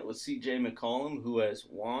hang out with C.J. McCollum, who has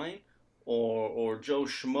wine, or Joe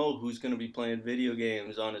Schmo, who's going to be playing video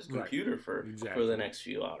games on his computer for the next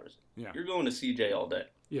few hours? Yeah. You're going to C.J. all day.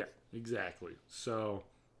 Yeah, exactly. So,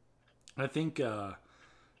 I think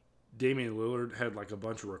Damian Lillard had a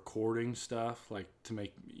bunch of recording stuff, to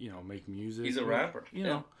make music. He's a rapper.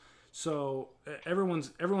 So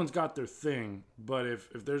everyone's got their thing, but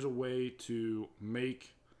if there's a way to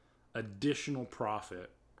make additional profit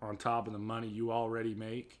on top of the money you already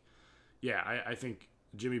make, I think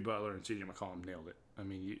Jimmy Butler and C.J. McCollum nailed it. I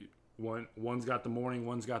mean, one's got the morning,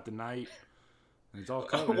 one's got the night. It's all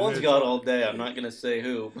covered. One's got all day. I'm not going to say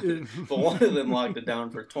who, but one of them locked it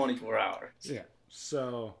down for 24 hours. Yeah.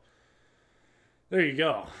 So there you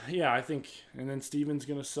go. Yeah, I think, and then Steven's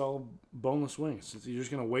going to sell boneless wings. You're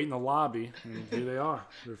just going to wait in the lobby, and here they are.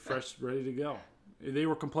 They're fresh, ready to go. They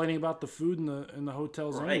were complaining about the food in the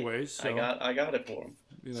hotels anyways. So, I got it for them.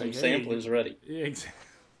 Some hey, samplers ready. Yeah,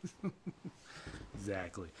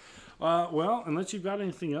 exactly. Well, unless you've got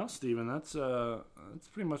anything else, Steven, that's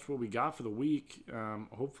pretty much what we got for the week.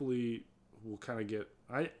 Hopefully, we'll kind of get.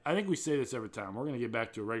 I think we say this every time. We're going to get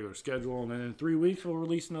back to a regular schedule, and then in 3 weeks we'll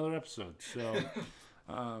release another episode. So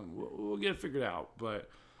we'll get it figured out. But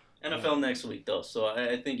NFL next week, though. So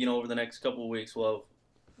I think over the next couple of weeks we'll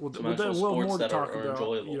have some actual we'll sports more to that talk are about.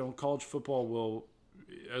 enjoyable. College football will,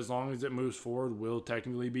 as long as it moves forward, will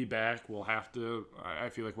technically be back. We'll have to. I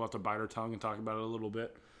feel like we'll have to bite our tongue and talk about it a little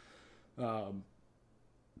bit. But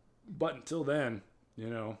until then,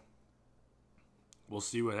 we'll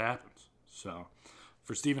see what happens. So,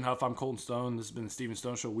 for Stephen Huff, I'm Colton Stone. This has been the Stephen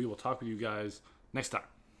Stone Show. We will talk with you guys next time.